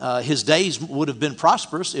his days would have been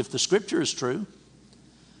prosperous if the scripture is true.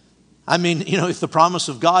 I mean, if the promise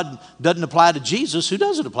of God doesn't apply to Jesus, who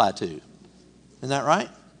does it apply to? Isn't that right?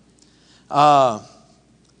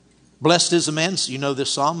 Blessed is the man, you know this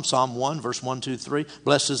psalm, Psalm 1, verse 1, 2, 3.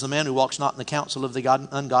 Blessed is the man who walks not in the counsel of the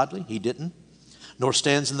ungodly. He didn't. Nor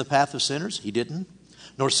stands in the path of sinners. He didn't.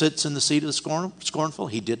 Nor sits in the seat of the scornful.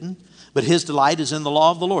 He didn't. But his delight is in the law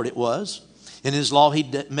of the Lord. It was. In his law he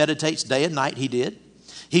meditates day and night. He did.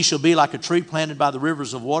 He shall be like a tree planted by the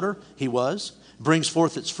rivers of water. He was. Brings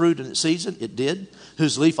forth its fruit in its season. It did.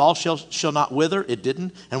 Whose leaf all shall not wither. It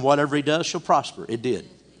didn't. And whatever he does shall prosper. It did.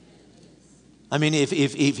 I mean, if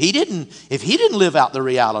he didn't live out the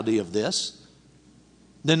reality of this,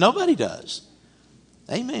 then nobody does.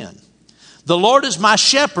 Amen. The Lord is my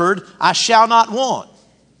shepherd, I shall not want.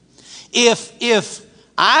 If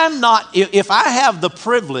I have the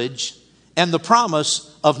privilege and the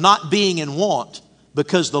promise of not being in want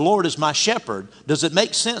because the Lord is my shepherd, does it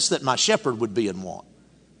make sense that my shepherd would be in want?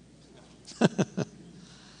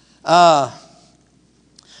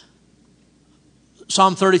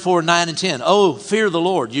 Psalm 34, 9 and 10. Oh, fear the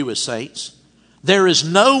Lord, you his saints. There is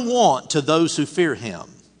no want to those who fear him.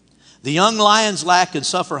 The young lions lack and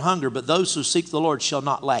suffer hunger, but those who seek the Lord shall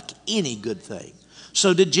not lack any good thing.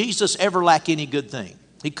 So did Jesus ever lack any good thing?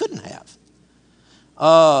 He couldn't have.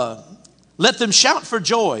 Let them shout for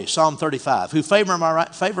joy, Psalm 35, who favor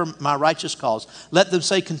my righteous cause. Let them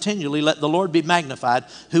say continually, let the Lord be magnified,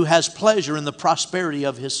 who has pleasure in the prosperity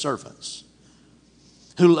of his servants.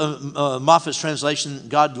 Moffat's translation,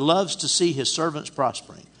 God loves to see his servants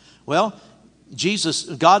prospering. Well, Jesus,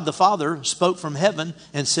 God the Father, spoke from heaven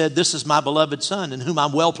and said, this is my beloved Son in whom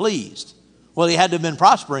I'm well pleased. Well, he had to have been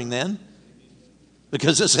prospering then,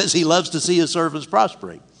 because it says he loves to see his servants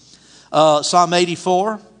prospering. Psalm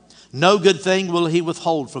 84, no good thing will he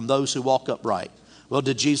withhold from those who walk upright. Well,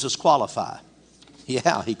 did Jesus qualify?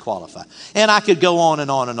 Yeah, he qualified. And I could go on and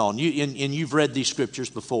on and on. And you've read these scriptures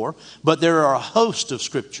before, but there are a host of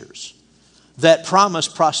scriptures that promise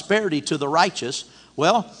prosperity to the righteous.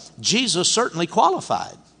 Well, Jesus certainly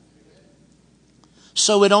qualified.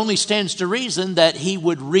 So it only stands to reason that he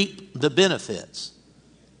would reap the benefits.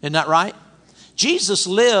 Isn't that right? Jesus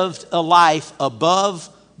lived a life above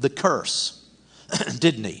the curse,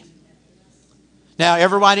 didn't he? Now,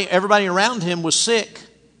 everybody around him was sick.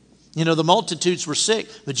 You know, the multitudes were sick,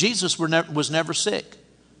 but Jesus was never sick.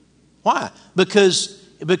 Why? Because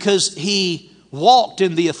he walked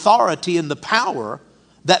in the authority and the power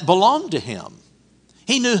that belonged to him.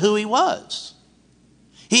 He knew who he was.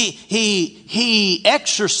 He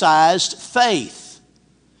exercised faith,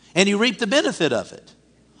 and he reaped the benefit of it.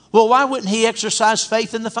 Well, why wouldn't he exercise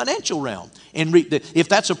faith in the financial realm and reap if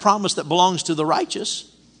that's a promise that belongs to the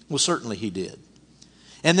righteous? Well, certainly he did.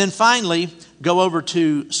 And then finally, go over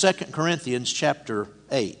to 2 Corinthians chapter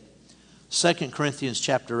 8. 2 Corinthians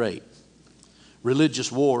chapter 8.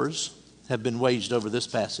 Religious wars have been waged over this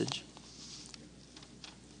passage.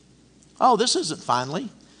 Oh, this isn't finally.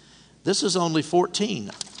 This is only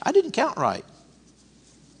 14. I didn't count right.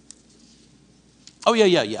 Oh,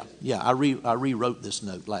 yeah. I rewrote this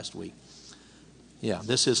note last week. Yeah,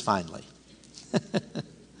 this is finally.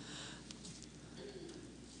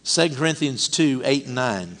 2 Corinthians 2, 8 and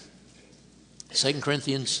 9. 2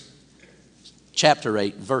 Corinthians chapter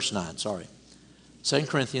 8, verse 9, sorry. 2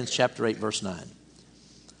 Corinthians chapter 8, verse 9.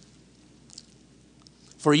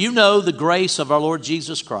 For you know the grace of our Lord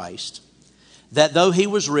Jesus Christ, that though he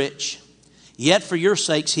was rich, yet for your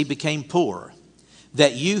sakes he became poor,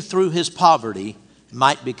 that you through his poverty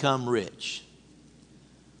might become rich.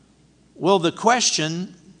 Well, the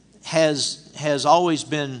question has always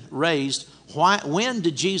been raised, when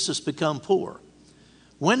did Jesus become poor?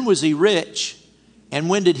 When was he rich, and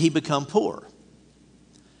when did he become poor?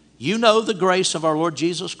 You know the grace of our Lord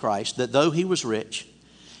Jesus Christ, that though he was rich,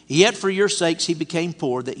 yet for your sakes he became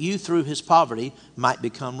poor, that you through his poverty might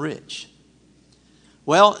become rich.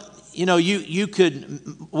 Well, you know, you could,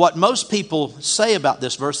 what most people say about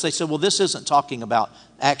this verse, they say, well, this isn't talking about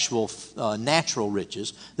actual natural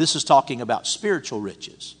riches. This is talking about spiritual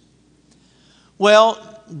riches.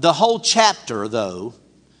 Well, the whole chapter, though,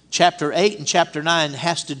 chapter 8 and chapter 9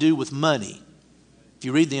 has to do with money. If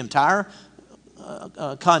you read the entire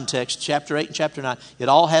context, chapter 8 and chapter 9, it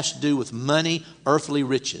all has to do with money, earthly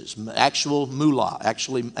riches, actual moolah,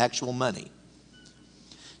 actual money.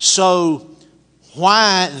 So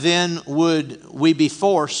why then would we be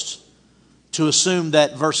forced to assume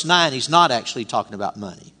that verse 9, he's not actually talking about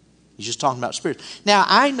money? He's just talking about spirit. Now,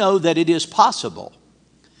 I know that it is possible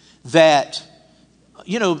that,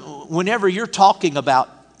 you know, whenever you're talking about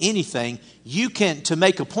anything, you can, to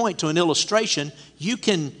make a point, to an illustration, you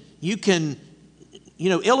can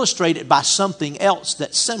illustrate it by something else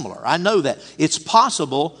that's similar. I know that it's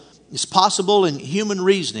possible in human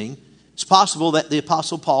reasoning, it's possible that the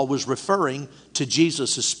Apostle Paul was referring to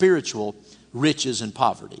Jesus' spiritual riches and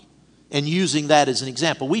poverty and using that as an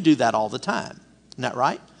example. We do that all the time. Isn't that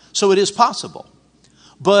right? So it is possible.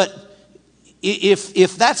 But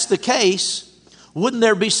if that's the case, wouldn't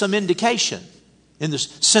there be some indication in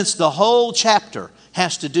this, since the whole chapter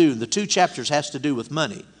has to do, the 2 chapters has to do with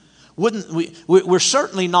money? We're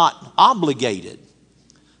certainly not obligated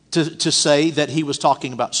to say that he was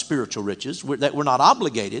talking about spiritual riches, that we're not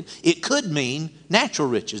obligated. It could mean natural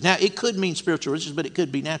riches. Now, it could mean spiritual riches, but it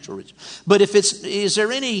could be natural riches. But is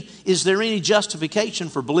there any justification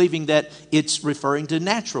for believing that it's referring to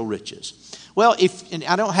natural riches? Well, and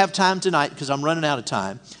I don't have time tonight because I'm running out of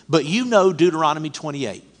time, but you know Deuteronomy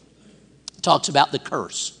 28 talks about the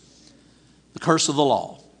curse of the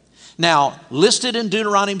law. Now, listed in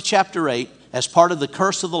Deuteronomy chapter 8 as part of the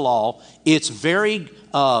curse of the law, it's very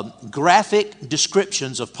graphic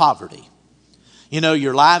descriptions of poverty.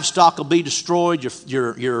 Your livestock will be destroyed.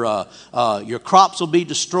 Your crops will be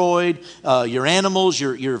destroyed. Your animals,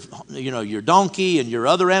 your donkey and your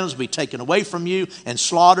other animals will be taken away from you and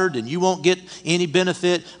slaughtered, and you won't get any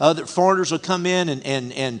benefit. Other foreigners will come in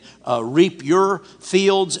and reap your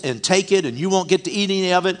fields and take it, and you won't get to eat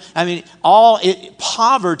any of it. I mean,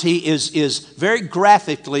 poverty is very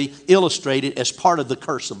graphically illustrated as part of the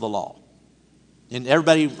curse of the law. And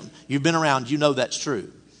everybody, you've been around, you know that's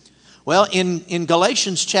true. Well, in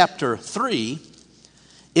Galatians chapter 3,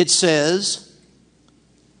 it says,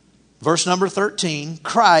 verse number 13,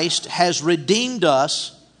 Christ has redeemed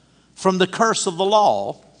us from the curse of the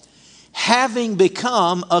law, having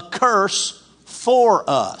become a curse for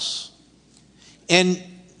us. And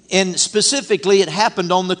specifically, it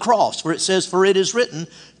happened on the cross, where it says, for it is written,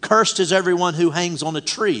 cursed is everyone who hangs on a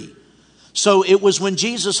tree. So it was when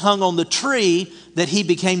Jesus hung on the tree that he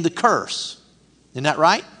became the curse. Isn't that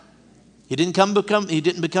right? He didn't become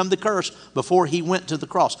the curse before he went to the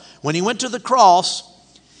cross. When he went to the cross,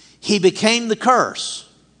 he became the curse.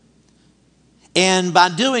 And by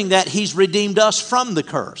doing that, he's redeemed us from the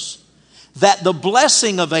curse, that the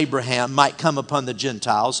blessing of Abraham might come upon the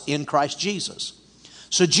Gentiles in Christ Jesus.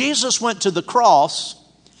 So Jesus went to the cross,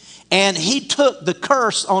 and he took the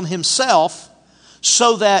curse on himself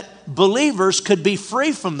so that believers could be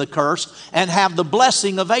free from the curse and have the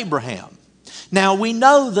blessing of Abraham. Now, we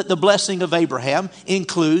know that the blessing of Abraham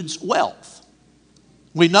includes wealth.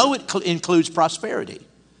 We know it includes prosperity.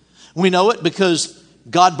 We know it because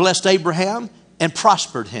God blessed Abraham and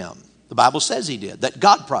prospered him. The Bible says he did, that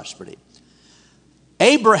God prospered him.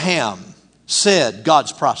 Abraham said,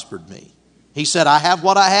 God's prospered me. He said, I have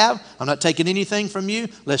what I have. I'm not taking anything from you,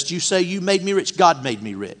 lest you say you made me rich. God made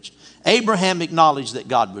me rich. Abraham acknowledged that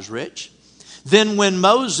God was rich. Then when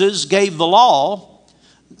Moses gave the law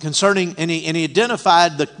concerning, and he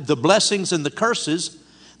identified the blessings and the curses,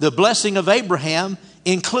 the blessing of Abraham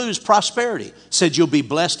includes prosperity. Said you'll be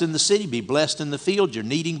blessed in the city, be blessed in the field, your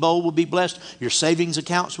kneading bowl will be blessed, your savings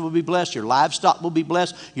accounts will be blessed, your livestock will be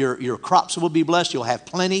blessed, your crops will be blessed, you'll have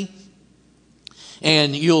plenty.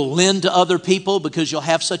 And you'll lend to other people because you'll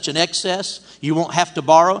have such an excess. You won't have to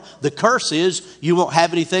borrow. The curse is you won't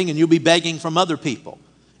have anything and you'll be begging from other people.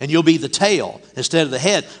 And you'll be the tail instead of the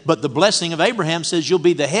head. But the blessing of Abraham says you'll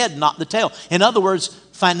be the head, not the tail. In other words,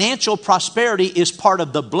 financial prosperity is part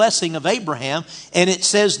of the blessing of Abraham. And it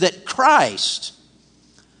says that Christ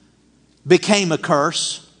became a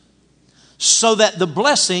curse so that the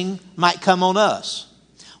blessing might come on us.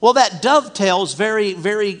 Well, that dovetails very,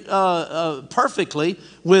 very perfectly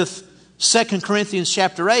with 2 Corinthians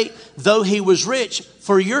chapter 8. Though he was rich,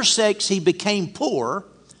 for your sakes he became poor,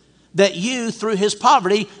 that you through his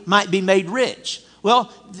poverty might be made rich.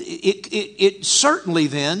 Well, it certainly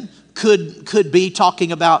then could be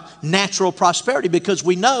talking about natural prosperity, because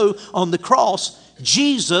we know on the cross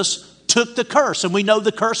Jesus took the curse, and we know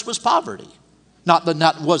the curse was poverty. Not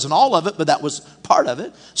that wasn't all of it, but that was part of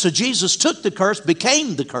it. So Jesus took the curse,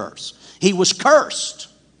 became the curse. He was cursed.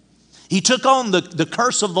 He took on the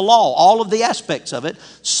curse of the law, all of the aspects of it,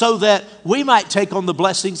 so that we might take on the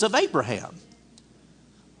blessings of Abraham.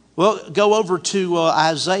 Well, go over to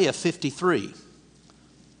Isaiah 53.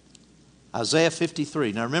 Isaiah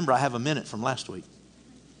 53. Now remember, I have a minute from last week.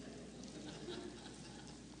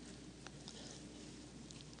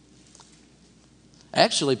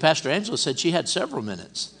 Actually, Pastor Angela said she had several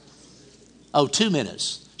minutes. Oh, 2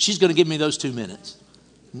 minutes. She's going to give me those 2 minutes.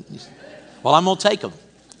 Well, I'm going to take them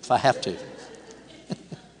if I have to.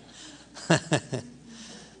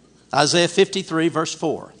 Isaiah 53, verse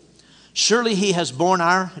 4. Surely he has borne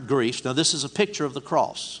our griefs. Now, this is a picture of the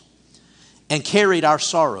cross. And carried our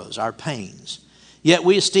sorrows, our pains. Yet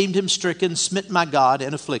we esteemed him stricken, smitten by God,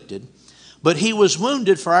 and afflicted. But he was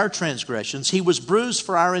wounded for our transgressions. He was bruised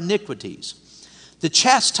for our iniquities. The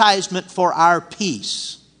chastisement for our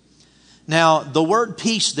peace. Now, the word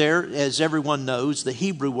peace there, as everyone knows, the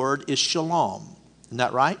Hebrew word is shalom. Isn't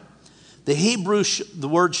that right? The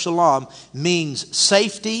word shalom means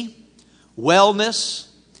safety, wellness,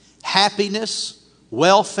 happiness,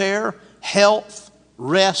 welfare, health,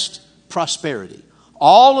 rest, prosperity.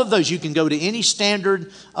 All of those, you can go to any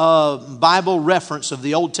standard Bible reference of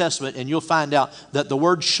the Old Testament and you'll find out that the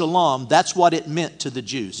word shalom, that's what it meant to the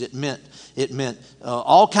Jews. It meant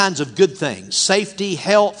all kinds of good things. Safety,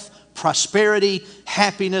 health, prosperity,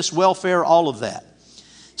 happiness, welfare, all of that.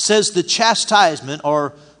 It says the chastisement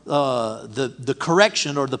or the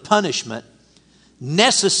correction or the punishment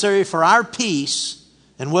necessary for our peace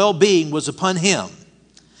and well-being was upon him.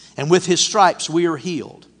 And with his stripes we are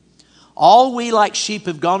healed. All we like sheep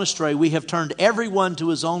have gone astray. We have turned everyone to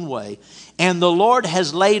his own way. And the Lord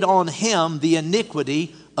has laid on him the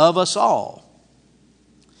iniquity of us all.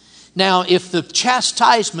 Now, if the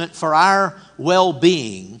chastisement for our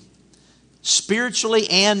well-being, spiritually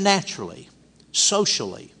and naturally,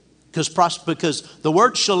 socially, because the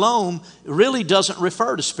word shalom really doesn't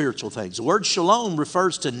refer to spiritual things. The word shalom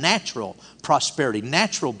refers to natural prosperity,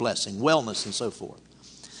 natural blessing, wellness, and so forth.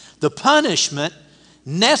 The punishment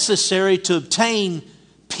necessary to obtain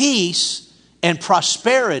peace and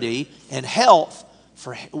prosperity and health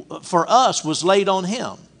for us was laid on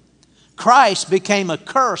him. Christ became a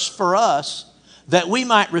curse for us that we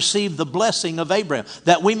might receive the blessing of Abraham,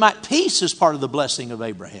 that we might, peace is part of the blessing of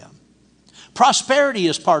Abraham. Prosperity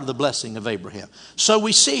is part of the blessing of Abraham. So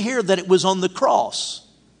we see here that it was on the cross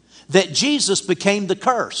that Jesus became the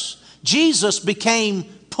curse. Jesus became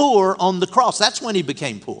poor on the cross. That's when he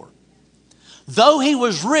became poor. Though he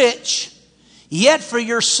was rich, yet for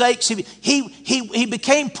your sakes he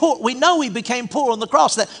became poor. We know he became poor on the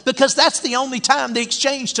cross because that's the only time the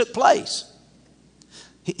exchange took place.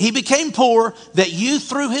 He became poor that you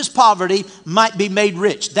through his poverty might be made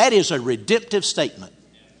rich. That is a redemptive statement.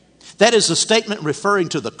 That is a statement referring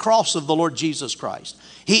to the cross of the Lord Jesus Christ.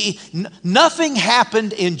 Nothing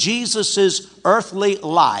happened in Jesus' earthly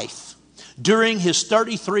life during his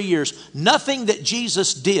 33 years. Nothing that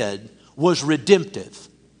Jesus did was redemptive.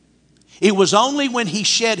 It was only when he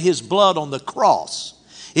shed his blood on the cross.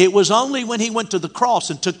 It was only when he went to the cross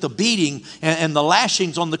and took the beating and the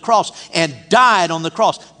lashings on the cross and died on the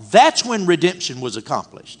cross. That's when redemption was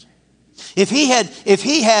accomplished. If he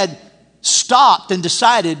had stopped and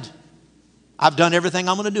decided, I've done everything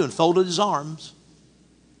I'm going to do, and folded his arms,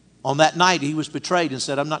 on that night he was betrayed and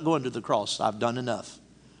said, I'm not going to the cross. I've done enough.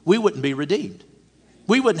 We wouldn't be redeemed.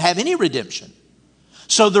 We wouldn't have any redemption.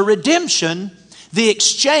 So the redemption, the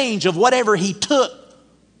exchange of whatever he took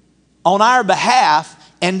on our behalf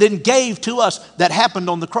and then gave to us, that happened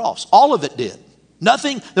on the cross. All of it did.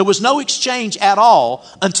 Nothing, there was no exchange at all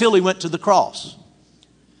until he went to the cross.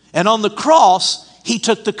 And on the cross, he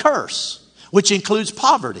took the curse, which includes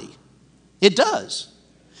poverty. It does.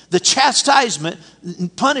 The chastisement,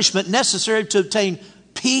 punishment necessary to obtain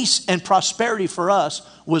peace and prosperity for us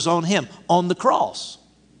was on him, on the cross.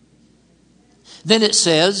 Then it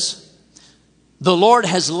says, the Lord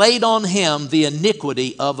has laid on him the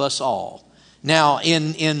iniquity of us all. Now,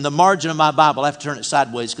 in the margin of my Bible, I have to turn it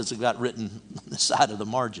sideways because it got written on the side of the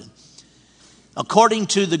margin. According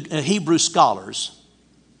to the Hebrew scholars,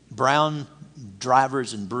 Brown,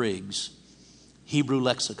 Drivers, and Briggs, Hebrew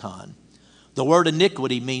lexicon, the word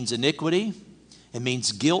iniquity means iniquity, it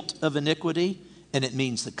means guilt of iniquity, and it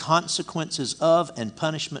means the consequences of and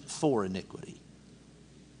punishment for iniquity.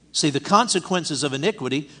 See, the consequences of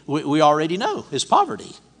iniquity, we already know, is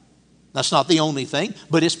poverty. That's not the only thing,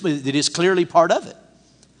 but it is clearly part of it.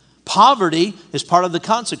 Poverty is part of the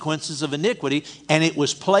consequences of iniquity, and it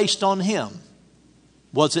was placed on him.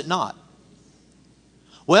 Was it not?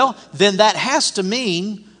 Well, then that has to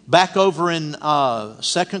mean, back over in 2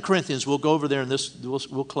 Corinthians, we'll go over there and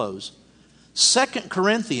we'll close. 2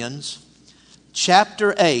 Corinthians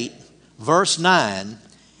chapter 8, verse 9,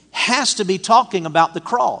 has to be talking about the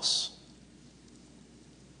cross.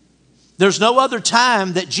 There's no other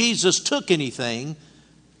time that Jesus took anything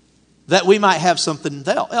that we might have something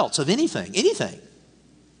else of anything.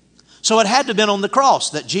 So it had to have been on the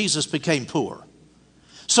cross that Jesus became poor.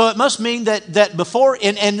 So it must mean that before,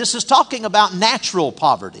 and this is talking about natural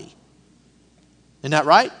poverty. Isn't that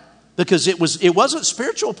right? Because it wasn't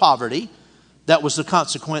spiritual poverty that was the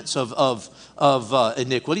consequence of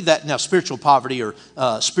iniquity. That now spiritual poverty or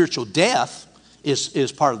spiritual death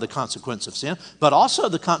is part of the consequence of sin. But also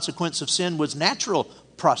the consequence of sin was natural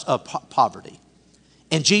poverty.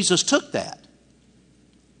 And Jesus took that.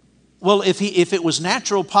 Well, if it was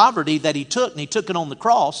natural poverty that he took, and he took it on the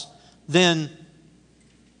cross, then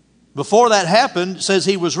before that happened, it says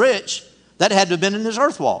he was rich, that had to have been in his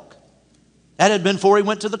earth walk. That had been before he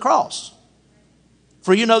went to the cross.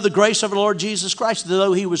 For you know the grace of our Lord Jesus Christ, that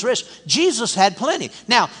though he was rich, Jesus had plenty.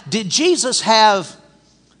 Now, did Jesus have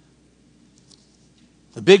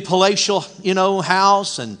a big palatial,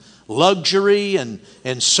 house and luxury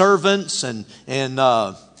and servants and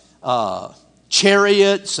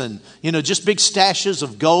chariots and, just big stashes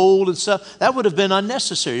of gold and stuff? That would have been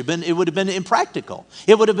unnecessary. It would have been impractical.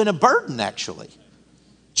 It would have been a burden, actually.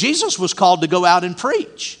 Jesus was called to go out and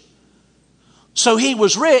preach. So he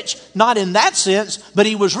was rich, not in that sense, but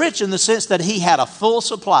he was rich in the sense that he had a full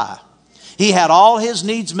supply. He had all his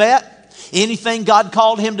needs met. Anything God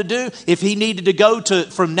called him to do, if he needed to go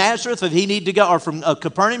from Nazareth, if he needed to go, or from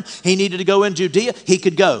Capernaum, he needed to go in Judea, he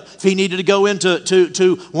could go. If he needed to go into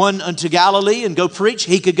to Galilee and go preach,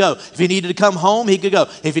 he could go. If he needed to come home, he could go.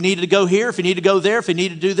 If he needed to go here, if he needed to go there, if he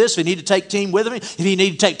needed to do this, if he needed to take team with him, if he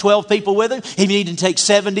needed to take 12 people with him, if he needed to take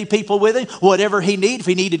 70 people with him, whatever he needed, if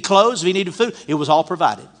he needed clothes, if he needed food, it was all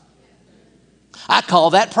provided. I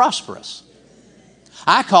call that prosperous.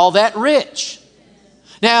 I call that rich.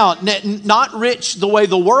 Now, not rich the way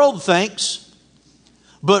the world thinks,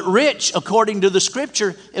 but rich according to the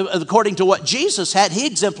Scripture, according to what Jesus had, he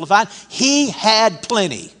exemplified. He had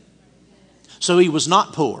plenty. So he was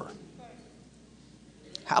not poor.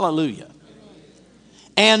 Hallelujah.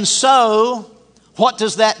 And so, what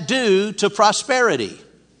does that do to prosperity?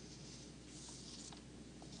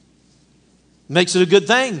 Makes it a good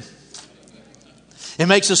thing. It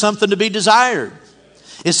makes it something to be desired.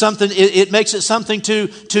 It's something. It makes it something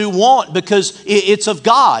to want because it's of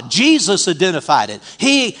God. Jesus identified it.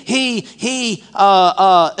 He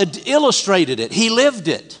illustrated it. He lived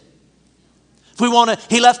it. If we want to,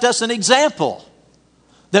 he left us an example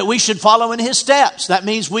that we should follow in his steps. That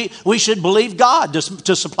means we should believe God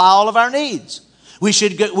to supply all of our needs. We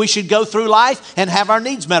should go through life and have our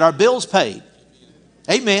needs met, our bills paid.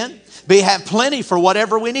 Amen. Have plenty for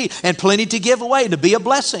whatever we need and plenty to give away, to be a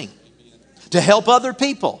blessing, to help other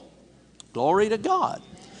people. Glory to God.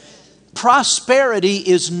 Prosperity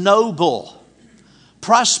is noble.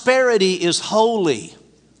 Prosperity is holy.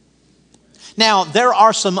 Now, there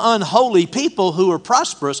are some unholy people who are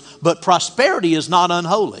prosperous, but prosperity is not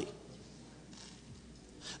unholy.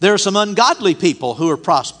 There are some ungodly people who are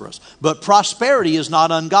prosperous, but prosperity is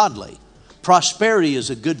not ungodly. Prosperity is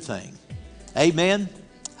a good thing. Amen.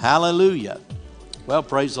 Hallelujah. Well,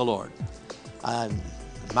 praise the Lord.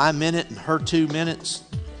 My minute and her 2 minutes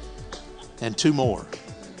and 2 more.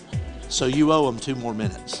 So you owe them 2 more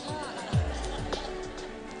minutes.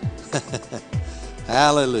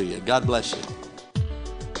 Hallelujah. God bless you.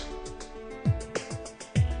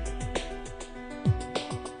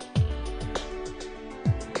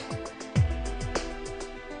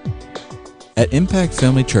 At Impact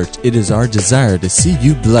Family Church, it is our desire to see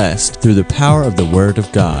you blessed through the power of the Word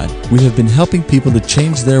of God. We have been helping people to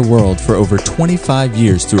change their world for over 25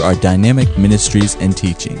 years through our dynamic ministries and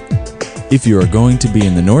teaching. If you are going to be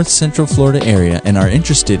in the North Central Florida area and are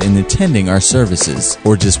interested in attending our services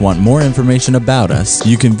or just want more information about us,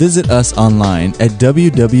 you can visit us online at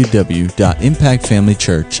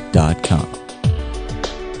www.impactfamilychurch.com.